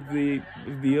with the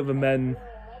other men.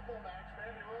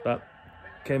 That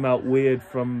came out weird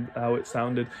from how it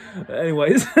sounded.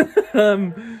 Anyways,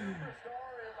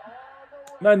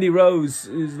 Mandy Rose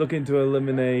is looking to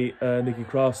eliminate Nikki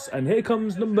Cross, and here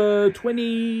comes number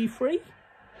 23.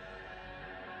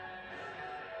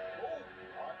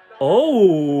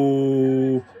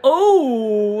 Oh,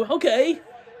 okay.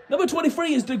 Number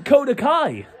 23 is Dakota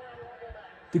Kai.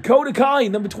 Dakota Kai,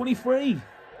 number 23.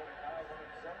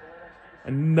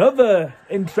 Another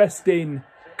interesting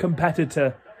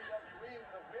competitor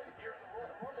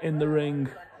in the ring.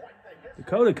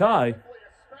 Dakota Kai,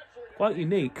 quite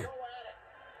unique.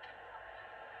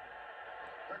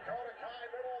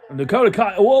 And Dakota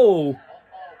Kai, whoa.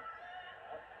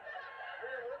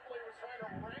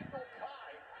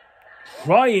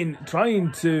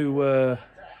 Trying to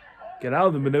get out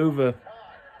of the maneuver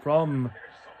from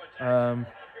a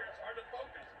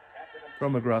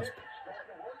grasp.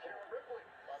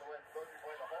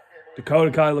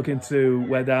 Dakota Kai looking to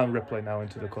wear down Ripley now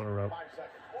into the corner rope.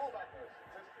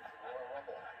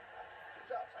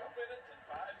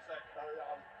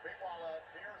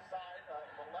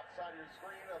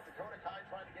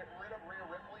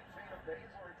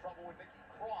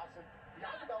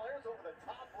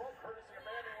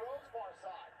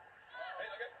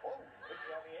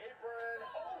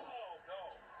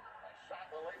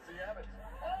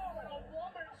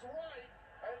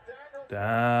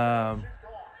 Damn.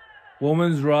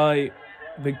 Woman's right.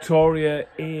 Victoria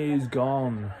is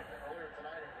gone.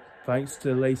 Thanks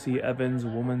to Lacey Evans,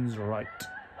 woman's right.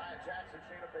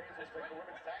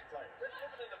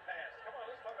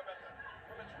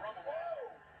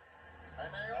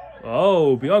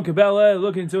 Oh, Bianca Belair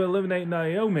looking to eliminate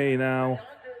Naomi now.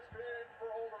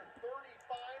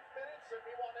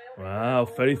 Wow,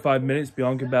 35 minutes,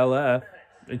 Bianca Belair.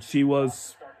 And she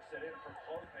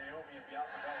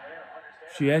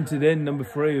entered in number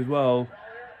 3 as well.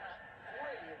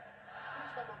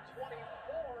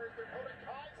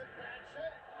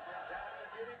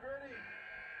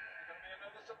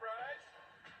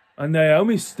 And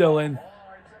Naomi's still in.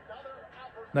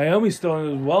 Naomi's still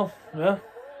in as well, yeah.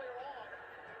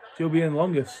 She'll be in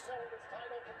longest.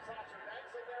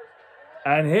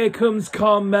 And here comes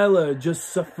Carmella, just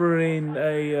suffering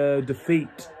a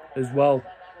defeat as well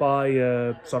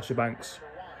by Sasha Banks.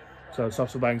 So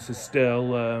Sasha Banks is still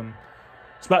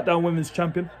SmackDown Women's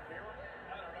Champion.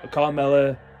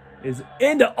 Carmella is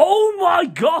in the... Oh my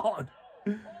God!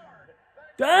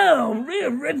 Damn, Rhea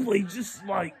Ripley just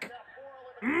like...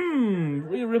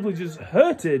 Rhea Ripley just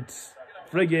hurted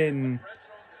friggin'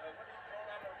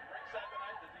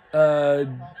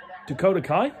 Dakota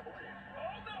Kai?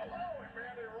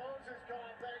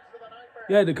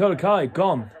 Yeah, Dakota Kai,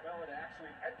 gone.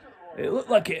 It looked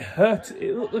like it hurt.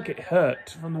 It looked like it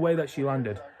hurt from the way that she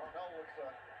landed.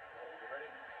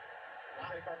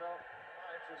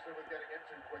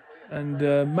 And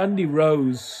Mandy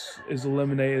Rose is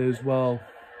eliminated as well.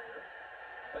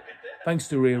 Thanks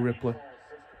to Rhea Ripley.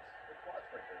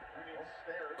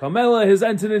 Carmella has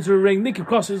entered into the ring. Nikki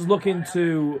Cross is looking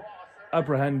to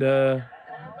apprehend her.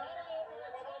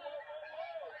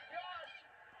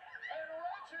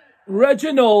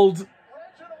 Reginald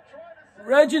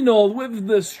with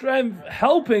the strength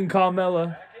helping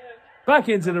Carmella back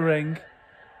into the ring.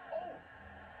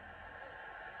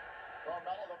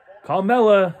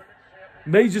 Carmella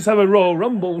may just have a Royal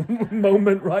Rumble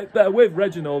moment right there with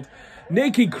Reginald.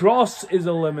 Nikki Cross is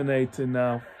eliminated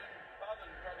now.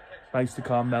 Thanks to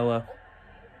Carmella.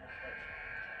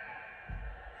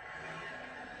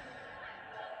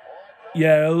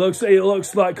 Yeah, it looks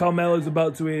like Carmella's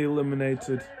about to be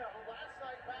eliminated.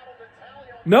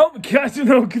 Nope,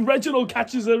 Reginald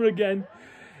catches her again.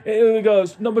 Here it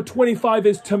goes. Number 25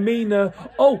 is Tamina.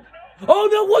 Oh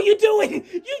no, what are you doing?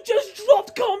 You just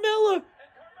dropped Carmella.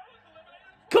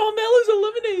 Carmella's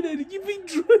eliminated. You've been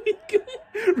drinking.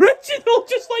 Reginald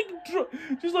just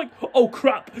like, oh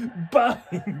crap,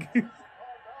 bang.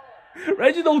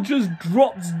 Reginald just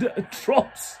drops,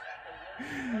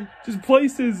 just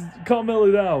places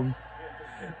Carmella down.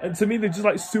 And to me, they're just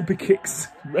like super kicks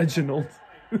Reginald.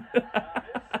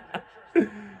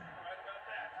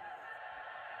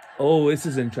 Oh, this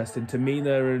is interesting.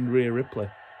 Tamina and Rhea Ripley.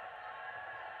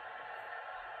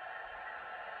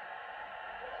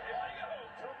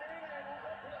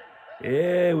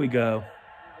 Here we go.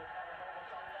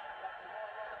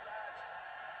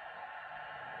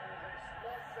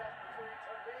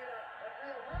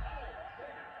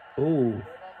 Oh.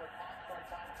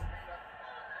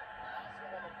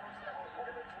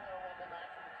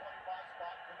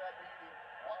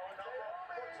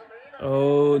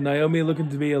 Oh, Naomi looking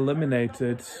to be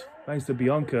eliminated. Thanks to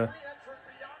Bianca.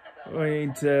 We're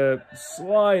going to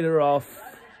slide her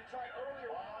off.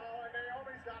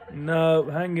 No,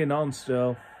 hanging on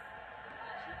still.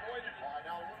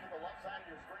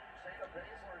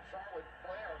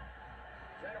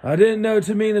 I didn't know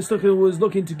Tamina was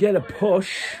looking to get a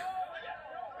push.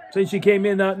 Since she came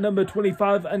in at number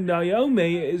 25 and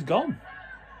Naomi is gone.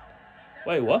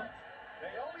 Wait, what?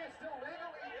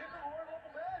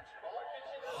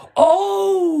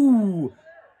 Oh!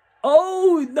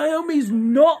 Oh, Naomi's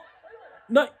not...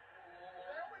 No.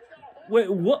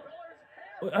 Wait, what?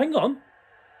 Wait, hang on.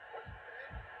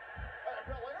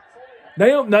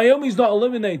 Naomi's not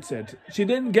eliminated. She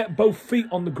didn't get both feet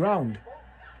on the ground.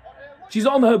 She's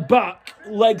on her back,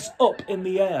 legs up in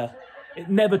the air. It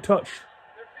never touched.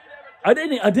 I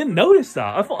didn't notice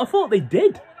that. I thought they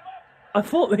did. I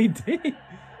thought they did.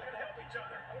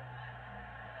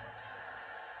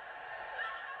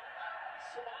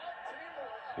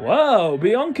 Wow,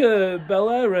 Bianca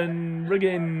Belair and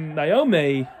friggin'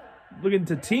 Naomi looking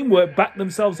to teamwork back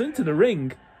themselves into the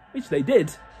ring, which they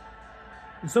did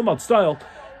in some odd style.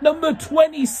 Number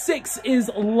 26 is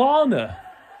Lana.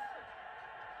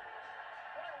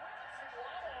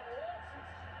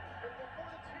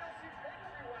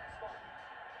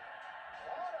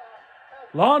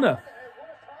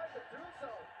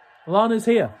 Lana's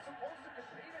here.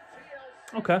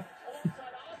 Okay.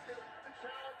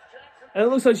 And it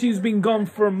looks like she's been gone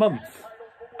for a month.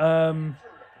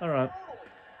 Alright.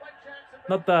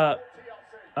 Not that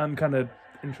I'm kind of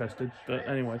interested, but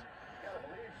anyways.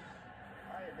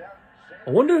 I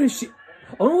wonder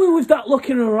with that look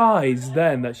in her eyes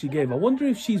then that she gave, I wonder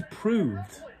if she's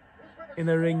proved in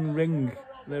her ring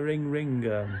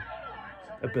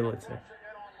ability.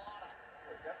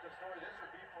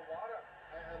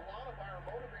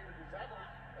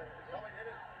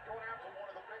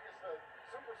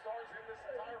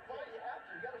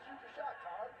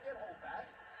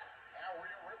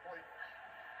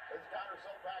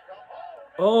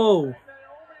 Oh.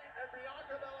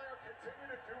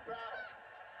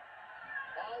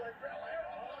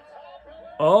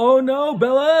 Oh no,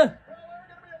 Bella.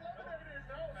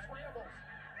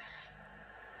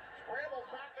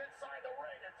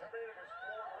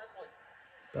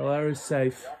 Bella is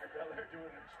safe.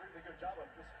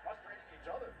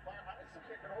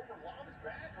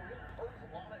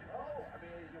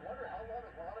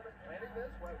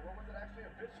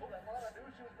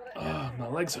 Oh, my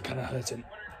legs are kind of hurting.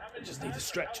 I just need to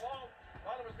stretch.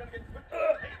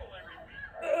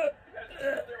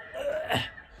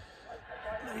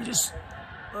 Let me just...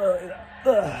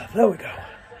 there we go.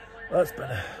 That's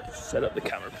better. Set up the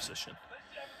camera position.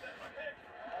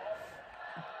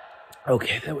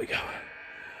 Okay, there we go.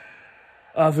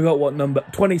 I forgot what number.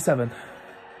 27.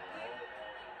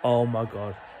 Oh my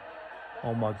god.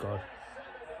 Oh my god.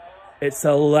 It's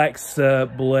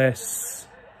Alexa Bliss.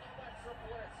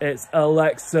 It's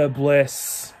Alexa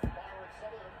Bliss.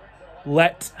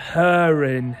 Let her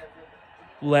in.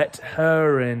 Let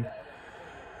her in.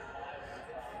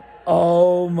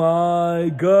 Oh my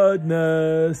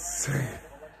goodness.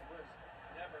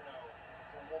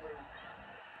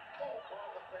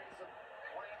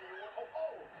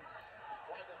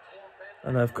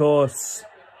 And of course,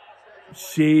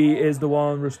 she is the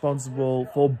one responsible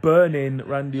for burning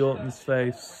Randy Orton's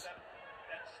face.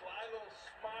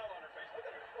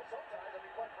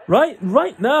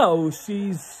 Right now,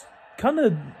 she's kind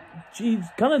of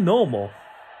normal.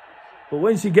 But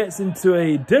when she gets into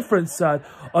a different side,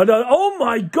 oh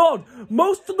my god,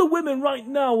 most of the women right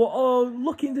now are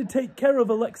looking to take care of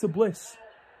Alexa Bliss.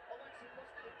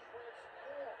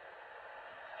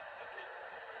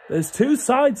 There's two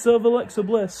sides of Alexa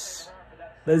Bliss.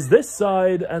 There's this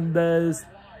side and there's...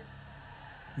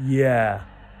 Yeah.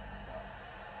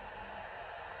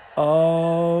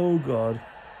 Oh god.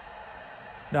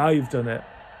 Now you've done it.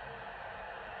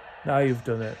 Now you've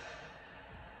done it.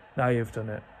 Now you've done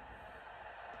it.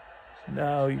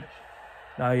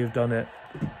 Now you've done it.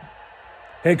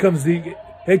 Here comes the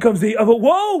other.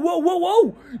 Whoa, whoa, whoa,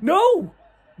 whoa! No!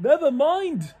 Never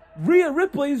mind. Rhea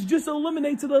Ripley has just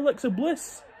eliminated Alexa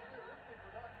Bliss.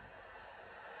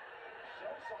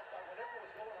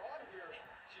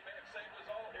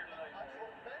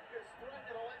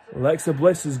 Alexa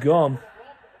Bliss is gone.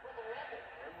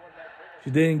 She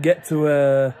didn't get to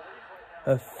a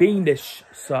fiendish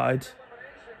side,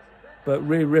 but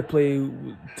Rhea Ripley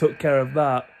took care of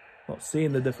that. Not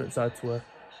seeing the different side to her.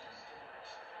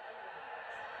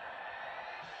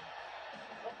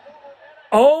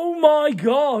 Oh my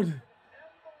God!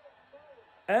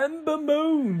 Ember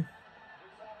Moon.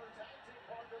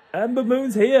 Ember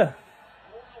Moon's here.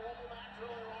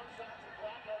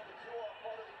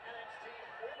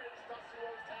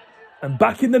 And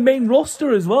back in the main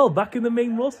roster as well. Back in the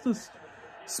main roster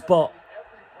spot.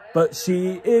 But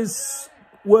she is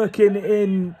working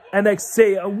in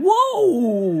NXT.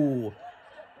 Whoa!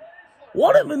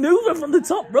 What a maneuver from the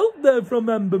top rope there from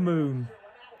Ember Moon.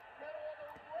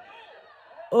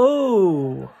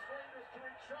 Oh.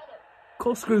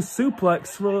 Corkscrew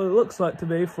suplex, well, it looks like to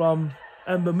me, from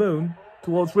Ember Moon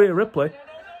towards Rhea Ripley.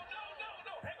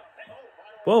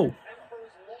 Whoa.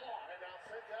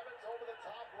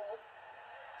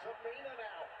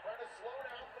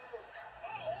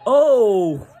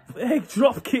 Oh, big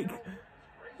drop kick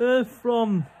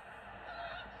from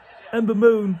Ember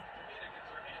Moon.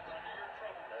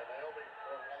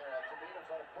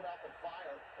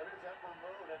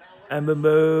 Ember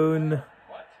Moon.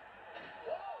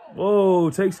 Whoa,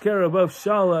 takes care of both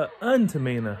Charlotte and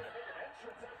Tamina.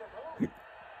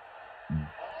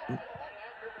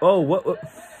 Oh,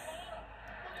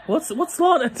 what's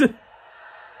Lana?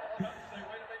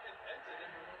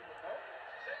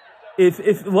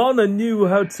 If Lana knew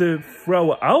how to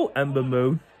throw out Ember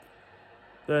Moon,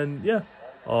 then yeah.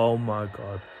 Oh my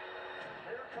God.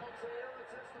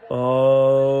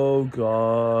 Oh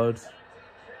God.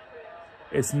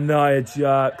 It's Nia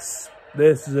Jax.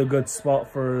 This is a good spot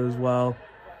for her as well.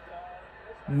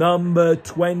 Number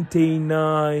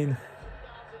 29.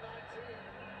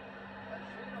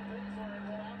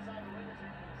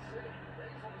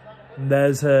 And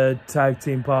there's her tag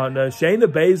team partner. Shayna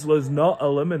Baszler's not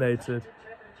eliminated.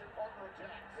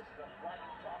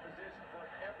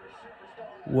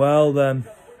 Well then,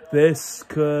 this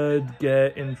could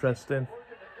get interesting.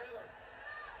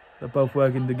 They're both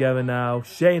working together now.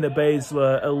 Shayna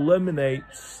Baszler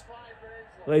eliminates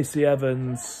Lacey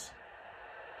Evans.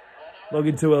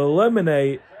 Looking to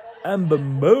eliminate Ember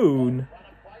Moon.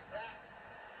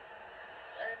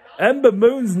 Ember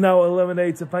Moon's now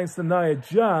eliminated thanks to Nia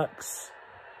Jax.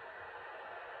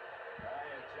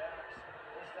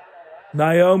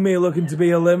 Naomi looking to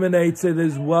be eliminated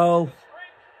as well.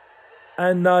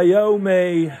 And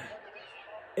Naomi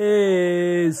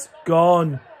is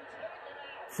gone.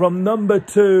 From number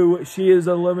 2, she is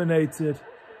eliminated.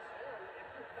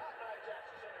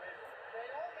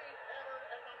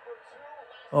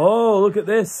 Oh, look at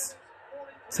this.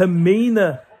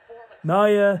 Tamina,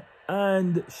 Nia,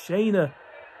 and Shayna.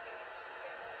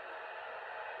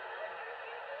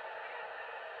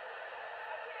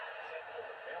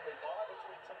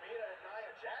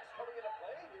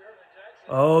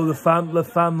 Oh, the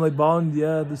family bond,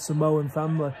 yeah, the Samoan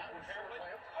family.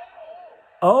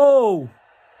 Oh!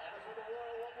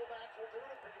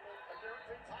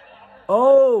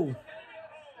 Oh!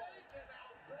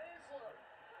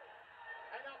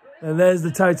 And there's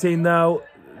the tag team now.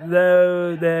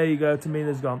 There you go,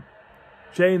 Tamina's gone.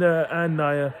 Shayna and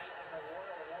Nia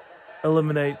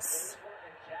eliminates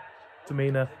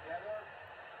Tamina.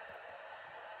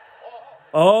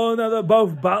 Oh, no, they're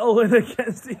both battling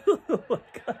against each other.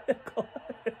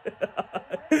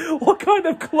 What kind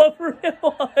of club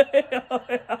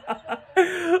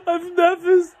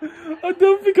I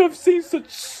don't think I've seen such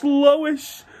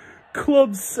slowish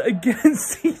clubs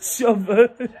against each other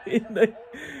in a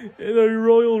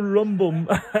Royal Rumble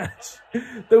match.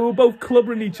 They were both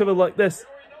clubbering each other like this.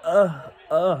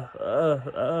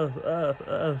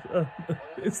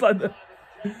 It's like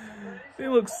it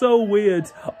looks so weird.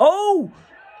 Oh,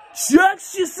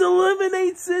 Jax just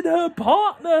eliminated her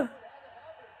partner.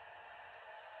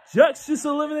 Jax just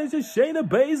eliminated Shayna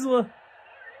Baszler.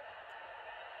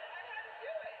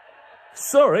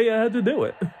 Sorry, I had to do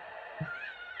it.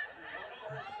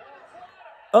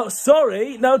 Oh,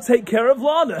 sorry. Now take care of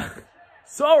Lana.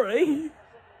 Sorry.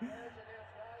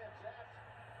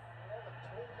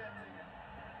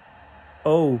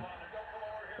 Oh,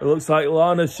 it looks like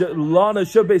Lana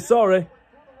should be sorry.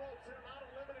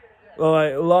 All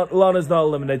right, Lana's not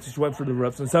eliminated. She went through the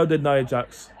ropes, and so did Nia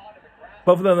Jax.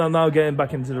 Both of them are now getting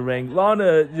back into the ring.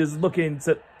 Lana just looking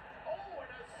to...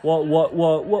 What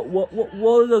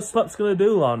are those slaps gonna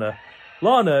do, Lana?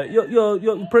 Lana,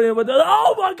 you're pretty much...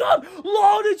 Oh my God!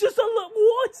 Lana just a little...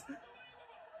 What?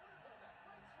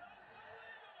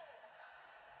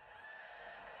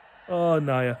 Oh,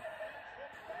 Nia.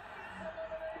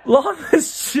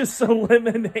 Lana's just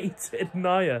eliminated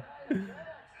Nia.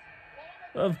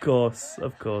 Of course.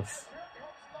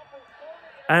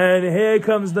 And here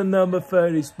comes the number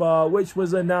 30 spot, which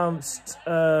was announced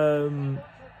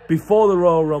before the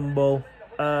Royal Rumble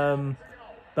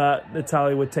that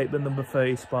Natalya would take the number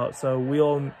 30 spot. So we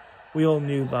all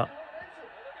knew that.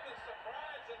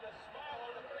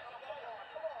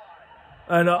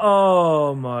 And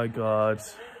oh my God,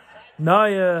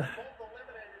 Nia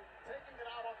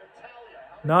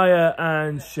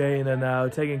and Shayna now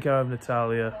taking care of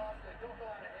Natalya.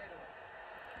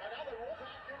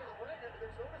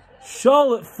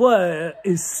 Charlotte Flair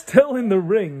is still in the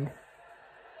ring.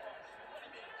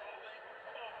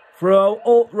 For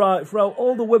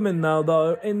all the women now that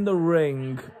are in the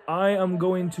ring, I am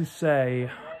going to say,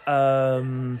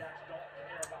 I'm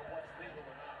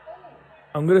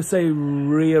going to say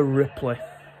Rhea Ripley.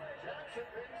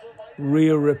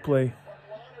 Rhea Ripley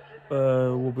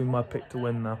will be my pick to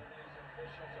win now.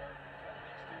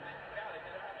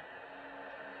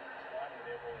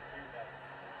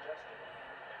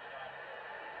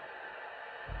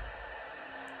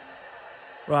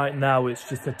 Right now, it's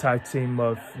just a tag team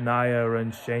of Nia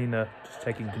and Shayna just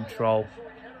taking control.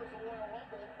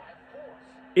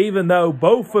 Even though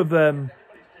both of them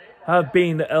have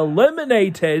been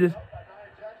eliminated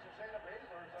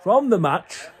from the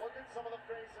match.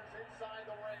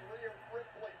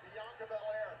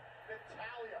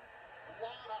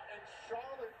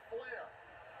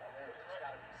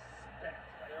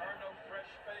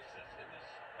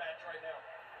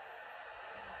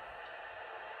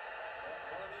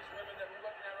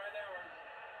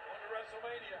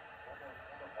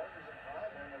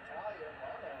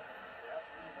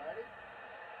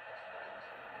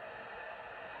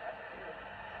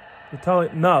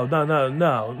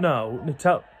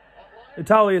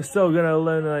 Natalya is still going to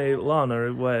eliminate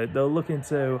Lana where they're looking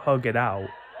to hug it out.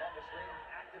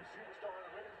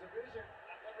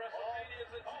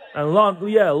 And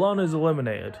Lana's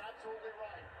eliminated.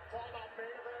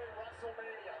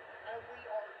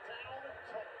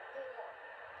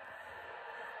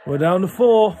 We're down to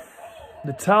 4.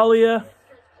 Natalya,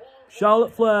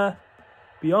 Charlotte Flair,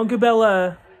 Bianca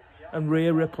Belair, and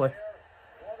Rhea Ripley.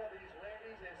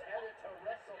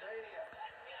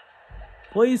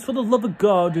 Please, for the love of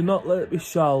God, do not let it be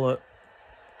Charlotte.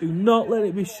 Do not let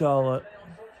it be Charlotte.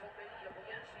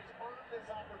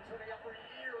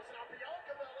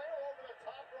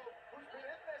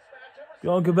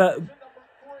 Bianca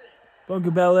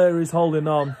Belair is holding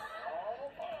on.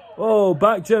 Oh,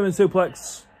 back German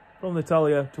suplex from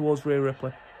Natalya towards Rhea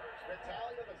Ripley.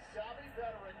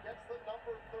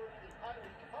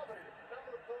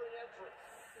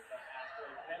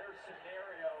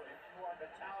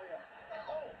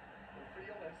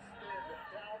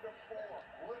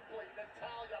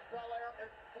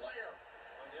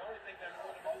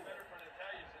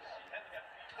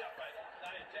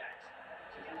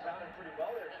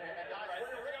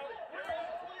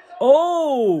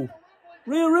 Oh!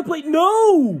 Rhea Ripley,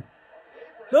 no!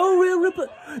 No, Rhea Ripley.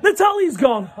 Natalya's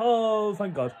gone. Oh,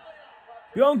 thank God.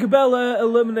 Bianca Belair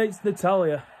eliminates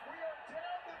Natalya.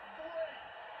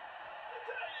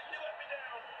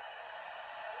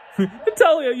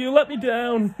 Natalya, you let me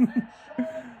down.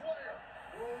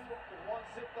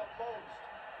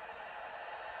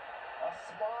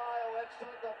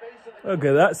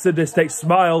 Okay, that sadistic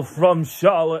smile from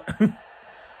Charlotte.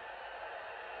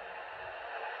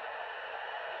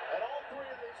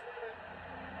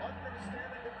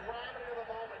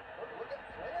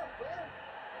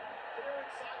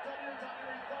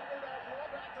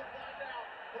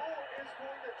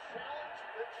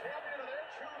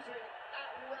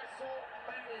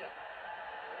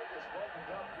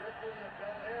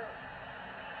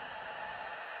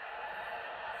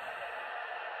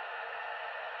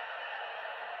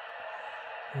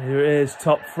 Here it is,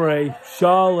 top 3.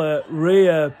 Charlotte,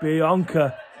 Rhea,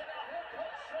 Bianca.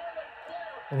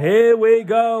 And here we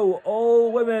go.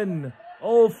 All women.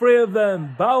 All 3 of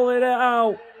them battling it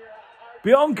out.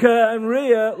 Bianca and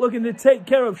Rhea looking to take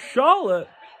care of Charlotte.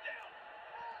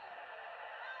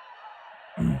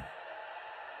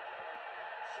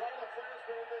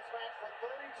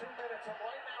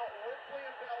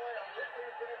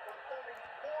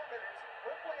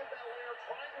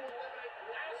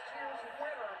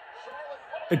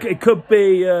 It could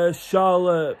be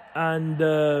Charlotte and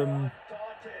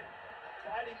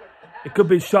it could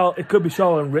be Charlotte. It could be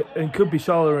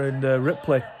Charlotte and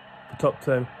Ripley, the top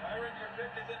two.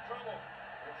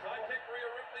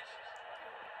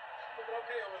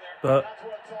 But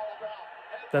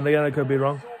then again, I could be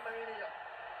wrong.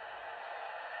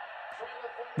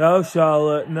 No,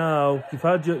 Charlotte. No,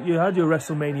 you had your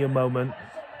WrestleMania moment.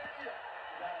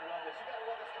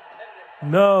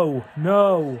 No.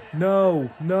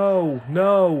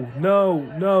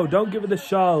 Don't give it to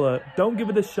Charlotte. Don't give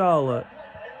it to Charlotte.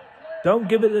 Don't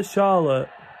give it to Charlotte.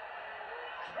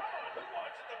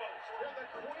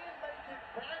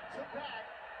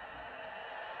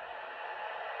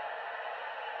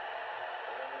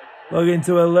 Looking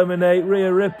to eliminate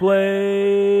Rhea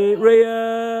Ripley.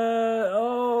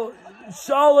 Oh,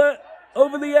 Charlotte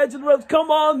over the edge of the ropes. Come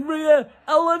on, Rhea.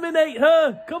 Eliminate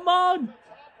her. Come on.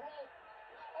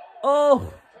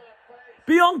 Oh,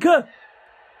 Bianca.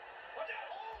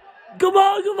 Come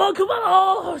on. Oh,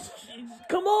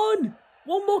 come on.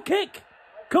 One more kick.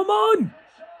 Come on.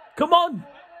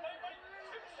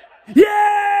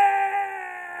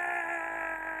 Yes.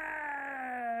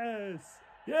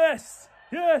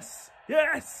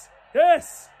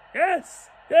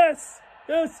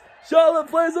 Charlotte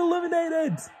Flair's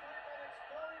eliminated.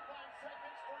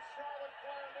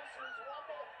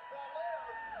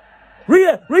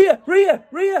 Rhea.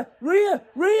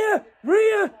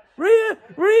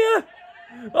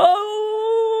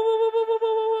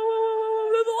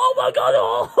 Oh my God.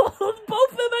 Oh,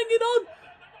 both of them hanging on.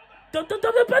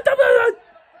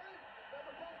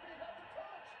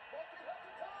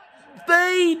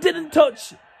 They didn't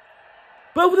touch.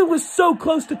 Both of them were so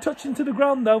close to touching to the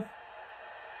ground, though.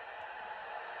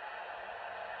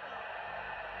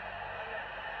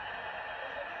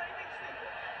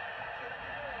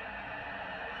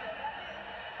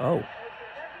 Oh.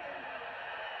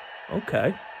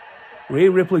 Okay.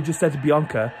 Rhea Ripley just said to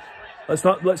Bianca, let's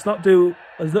not do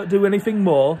anything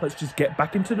more. Let's just get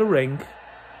back into the ring.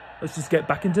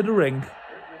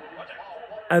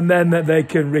 And then they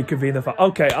can reconvene the fight.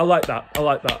 Okay, I like that.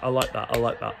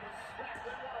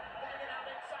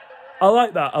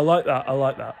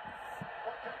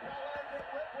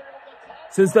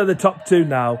 Since they're the top two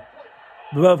now,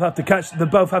 they both have to catch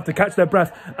their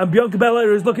breath. And Bianca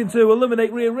Belair is looking to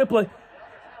eliminate Rhea Ripley.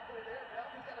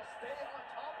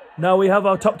 Now we have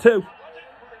our top two.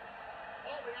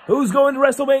 Who's going to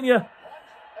WrestleMania?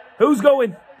 Who's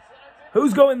going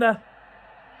there?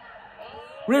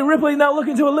 Rhea Ripley now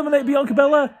looking to eliminate Bianca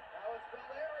Belair.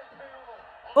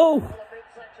 Oh!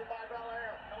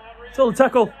 Shoulder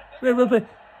tackle. Rhea Ripley.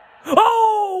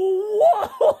 Oh!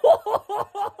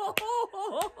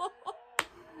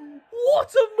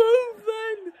 What a move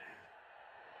then!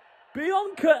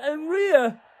 Bianca and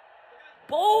Rhea.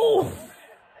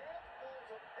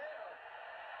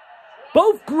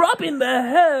 Both grabbing their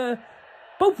hair.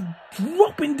 Both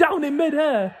dropping down in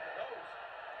mid-air.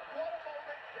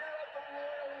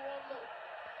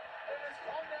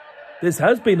 This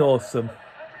has been awesome.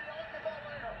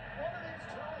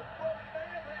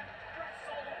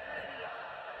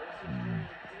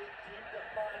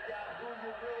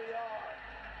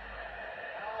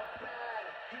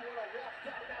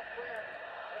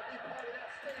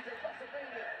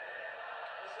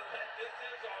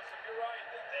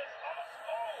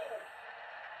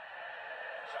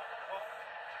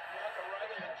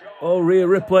 Oh, Rhea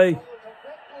Ripley.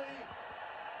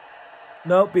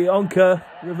 No, Bianca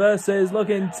reverses,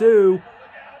 looking to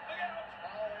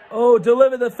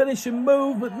deliver the finishing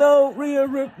move, but no,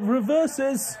 Rhea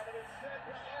reverses.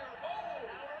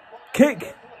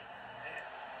 Kick.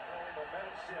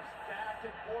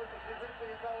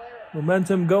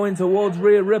 Momentum going towards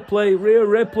Rhea Ripley. Rhea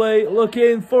Ripley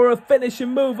looking for a finishing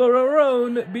move of her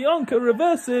own. Bianca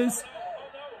reverses.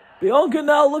 Bianca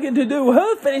now looking to do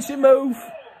her finishing move.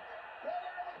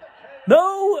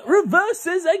 No,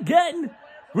 reverses again.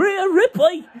 Rhea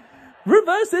Ripley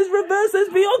reverses.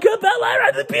 Bianca Belair,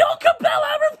 and Bianca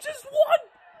Belair have just won.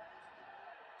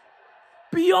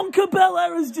 Bianca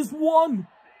Belair has just won.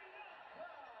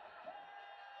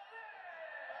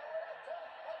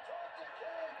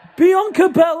 Bianca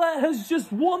Belair has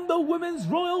just won the Women's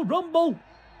Royal Rumble.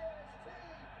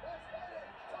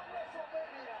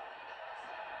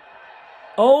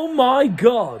 Oh my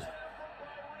God.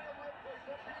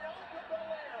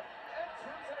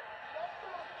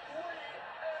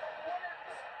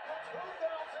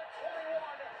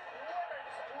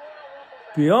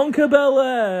 Bianca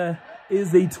Belair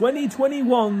is the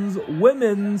 2021's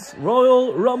Women's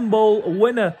Royal Rumble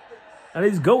winner and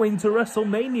is going to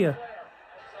WrestleMania.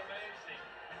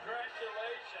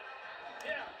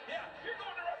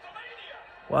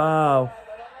 Wow.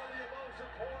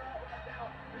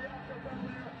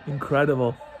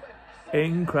 Incredible.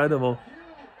 Incredible.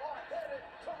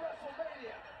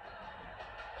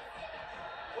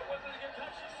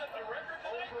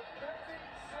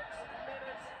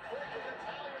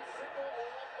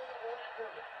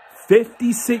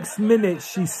 "56 minutes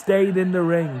she stayed in the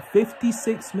ring.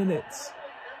 56 minutes.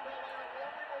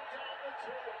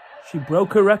 She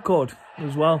broke her record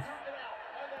as well.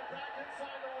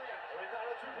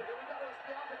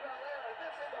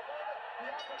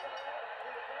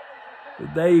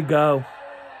 But there you go.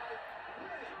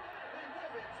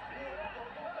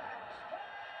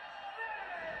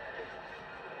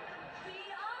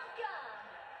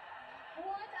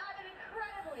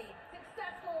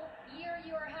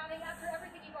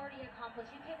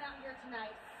 You came out here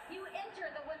tonight. You entered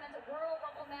the Women's Royal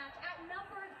Rumble match at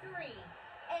number 3,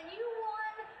 and you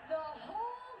won the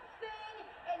whole thing,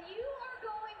 and you are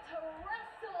going to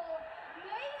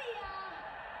WrestleMania.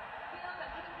 Bianca,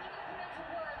 can you put into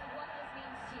words what this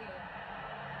means to you?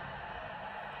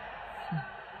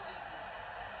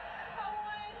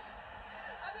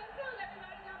 I've been telling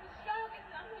everybody I'm the strongest,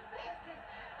 I'm the fastest,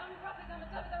 I'm probably the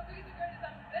toughest, I'm the greatest,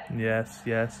 I'm the best. Yes,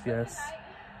 yes, yes.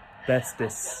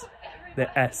 Bestest. The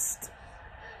est.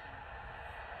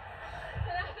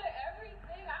 And after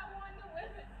everything, I won the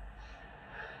Women's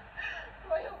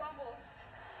Royal Rumble.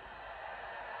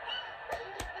 How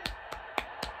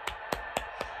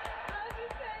did you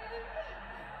say it?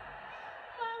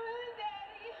 Mama and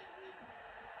Daddy.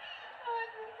 I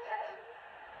was the test.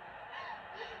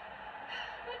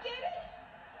 I did it.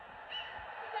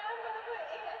 Now I'm going to put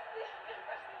ESP in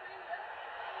WrestleMania.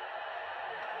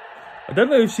 I don't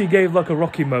know if she gave like a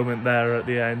Rocky moment there at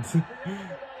the end.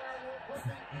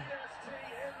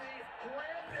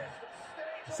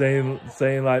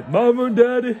 saying like, "Mom and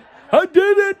Daddy, I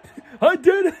did it! I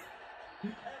did it!"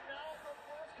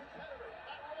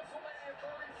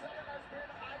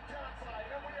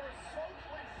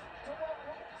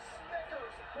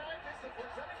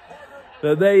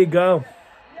 But there you go.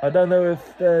 I don't know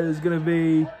if there's gonna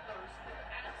be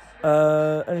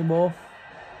any more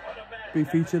be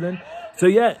featured in. So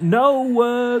yeah, no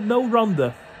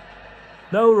Ronda.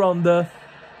 No Ronda.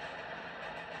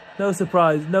 No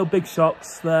surprise, no big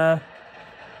shocks there.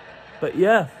 But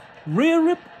yeah, Rhea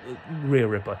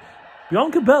Ripley.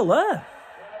 Bianca Belair.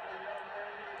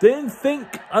 I didn't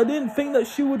think that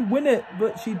she would win it,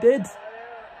 but she did.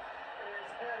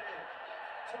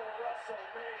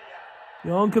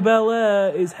 Bianca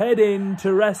Belair is heading to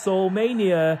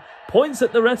WrestleMania. Points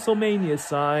at the WrestleMania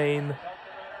sign.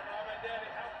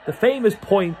 The famous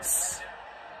points.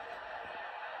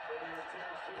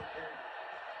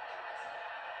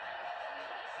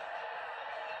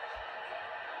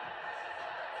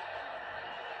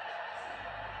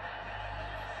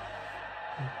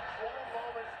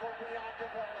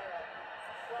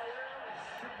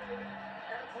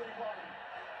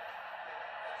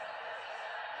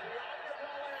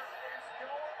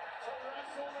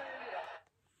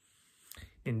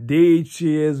 Indeed,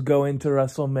 she is going to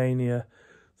WrestleMania.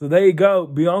 So there you go.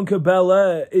 Bianca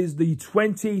Belair is the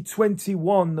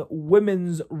 2021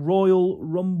 Women's Royal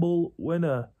Rumble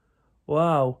winner.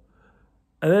 Wow.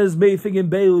 And there's me thinking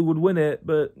Bayley would win it,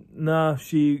 but nah,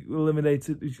 she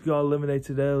got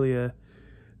eliminated earlier.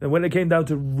 And when it came down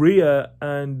to Rhea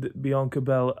and Bianca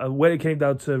Belair, when it came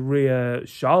down to Rhea,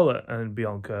 Charlotte and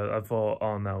Bianca, I thought,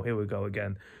 oh no, here we go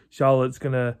again. Charlotte's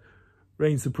going to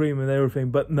reign supreme and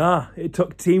everything. But nah, it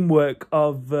took teamwork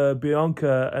of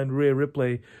Bianca and Rhea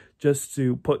Ripley just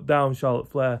to put down Charlotte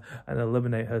Flair and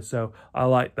eliminate her. So I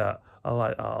like that. I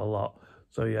like that a lot.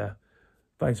 So yeah,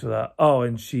 thanks for that. Oh,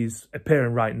 and she's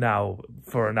appearing right now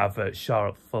for an advert,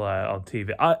 Charlotte Flair on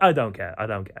TV. I don't care. I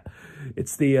don't care.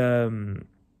 It's the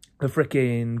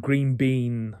freaking green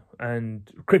bean and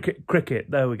cricket.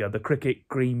 There we go. The cricket,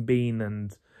 green bean,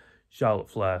 and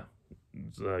Charlotte Flair.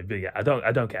 So, but yeah, I don't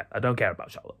care. I don't care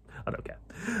about Charlotte. I don't care.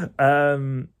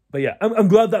 But yeah, I'm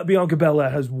glad that Bianca Belair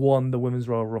has won the Women's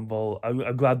Royal Rumble.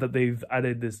 I'm glad that they've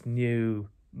added this new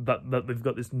that they've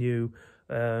got this new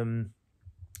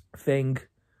thing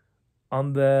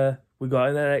on there. We got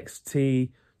an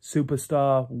NXT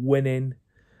superstar winning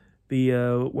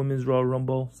the Women's Royal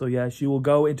Rumble. So yeah, she will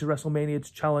go into WrestleMania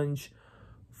to challenge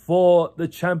for the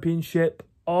championship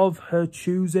of her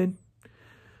choosing.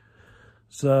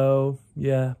 So,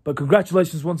 yeah. But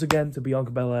congratulations once again to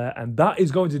Bianca Belair. And that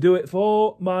is going to do it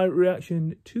for my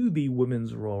reaction to the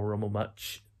Women's Royal Rumble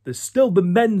match. There's still the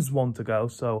men's one to go,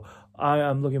 so I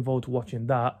am looking forward to watching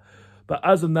that. But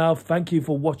as of now, thank you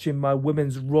for watching my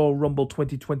Women's Royal Rumble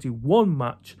 2021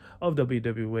 match of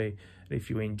WWE. And if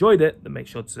you enjoyed it, then make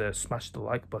sure to smash the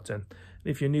like button.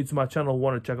 And if you're new to my channel and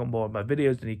want to check out more of my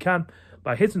videos, then you can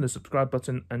by hitting the subscribe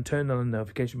button and turning on the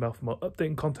notification bell for more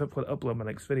updating content when I upload my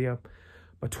next video.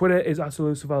 My Twitter is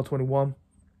 @ElusiveAl21.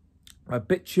 My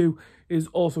BitChute is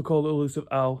also called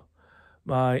ElusiveAl.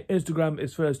 My Instagram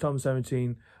is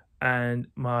FirstTom17. And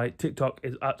my TikTok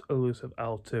is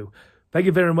 @ElusiveAl2. Thank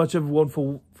you very much, everyone,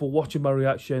 for watching my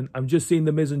reaction. I'm just seeing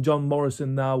The Miz and John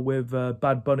Morrison now with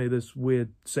Bad Bunny, this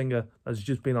weird singer that's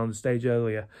just been on the stage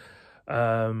earlier.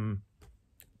 Yeah,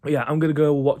 I'm going to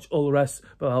go watch all the rest,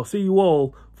 but I'll see you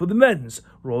all for the men's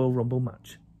Royal Rumble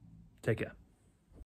match. Take care.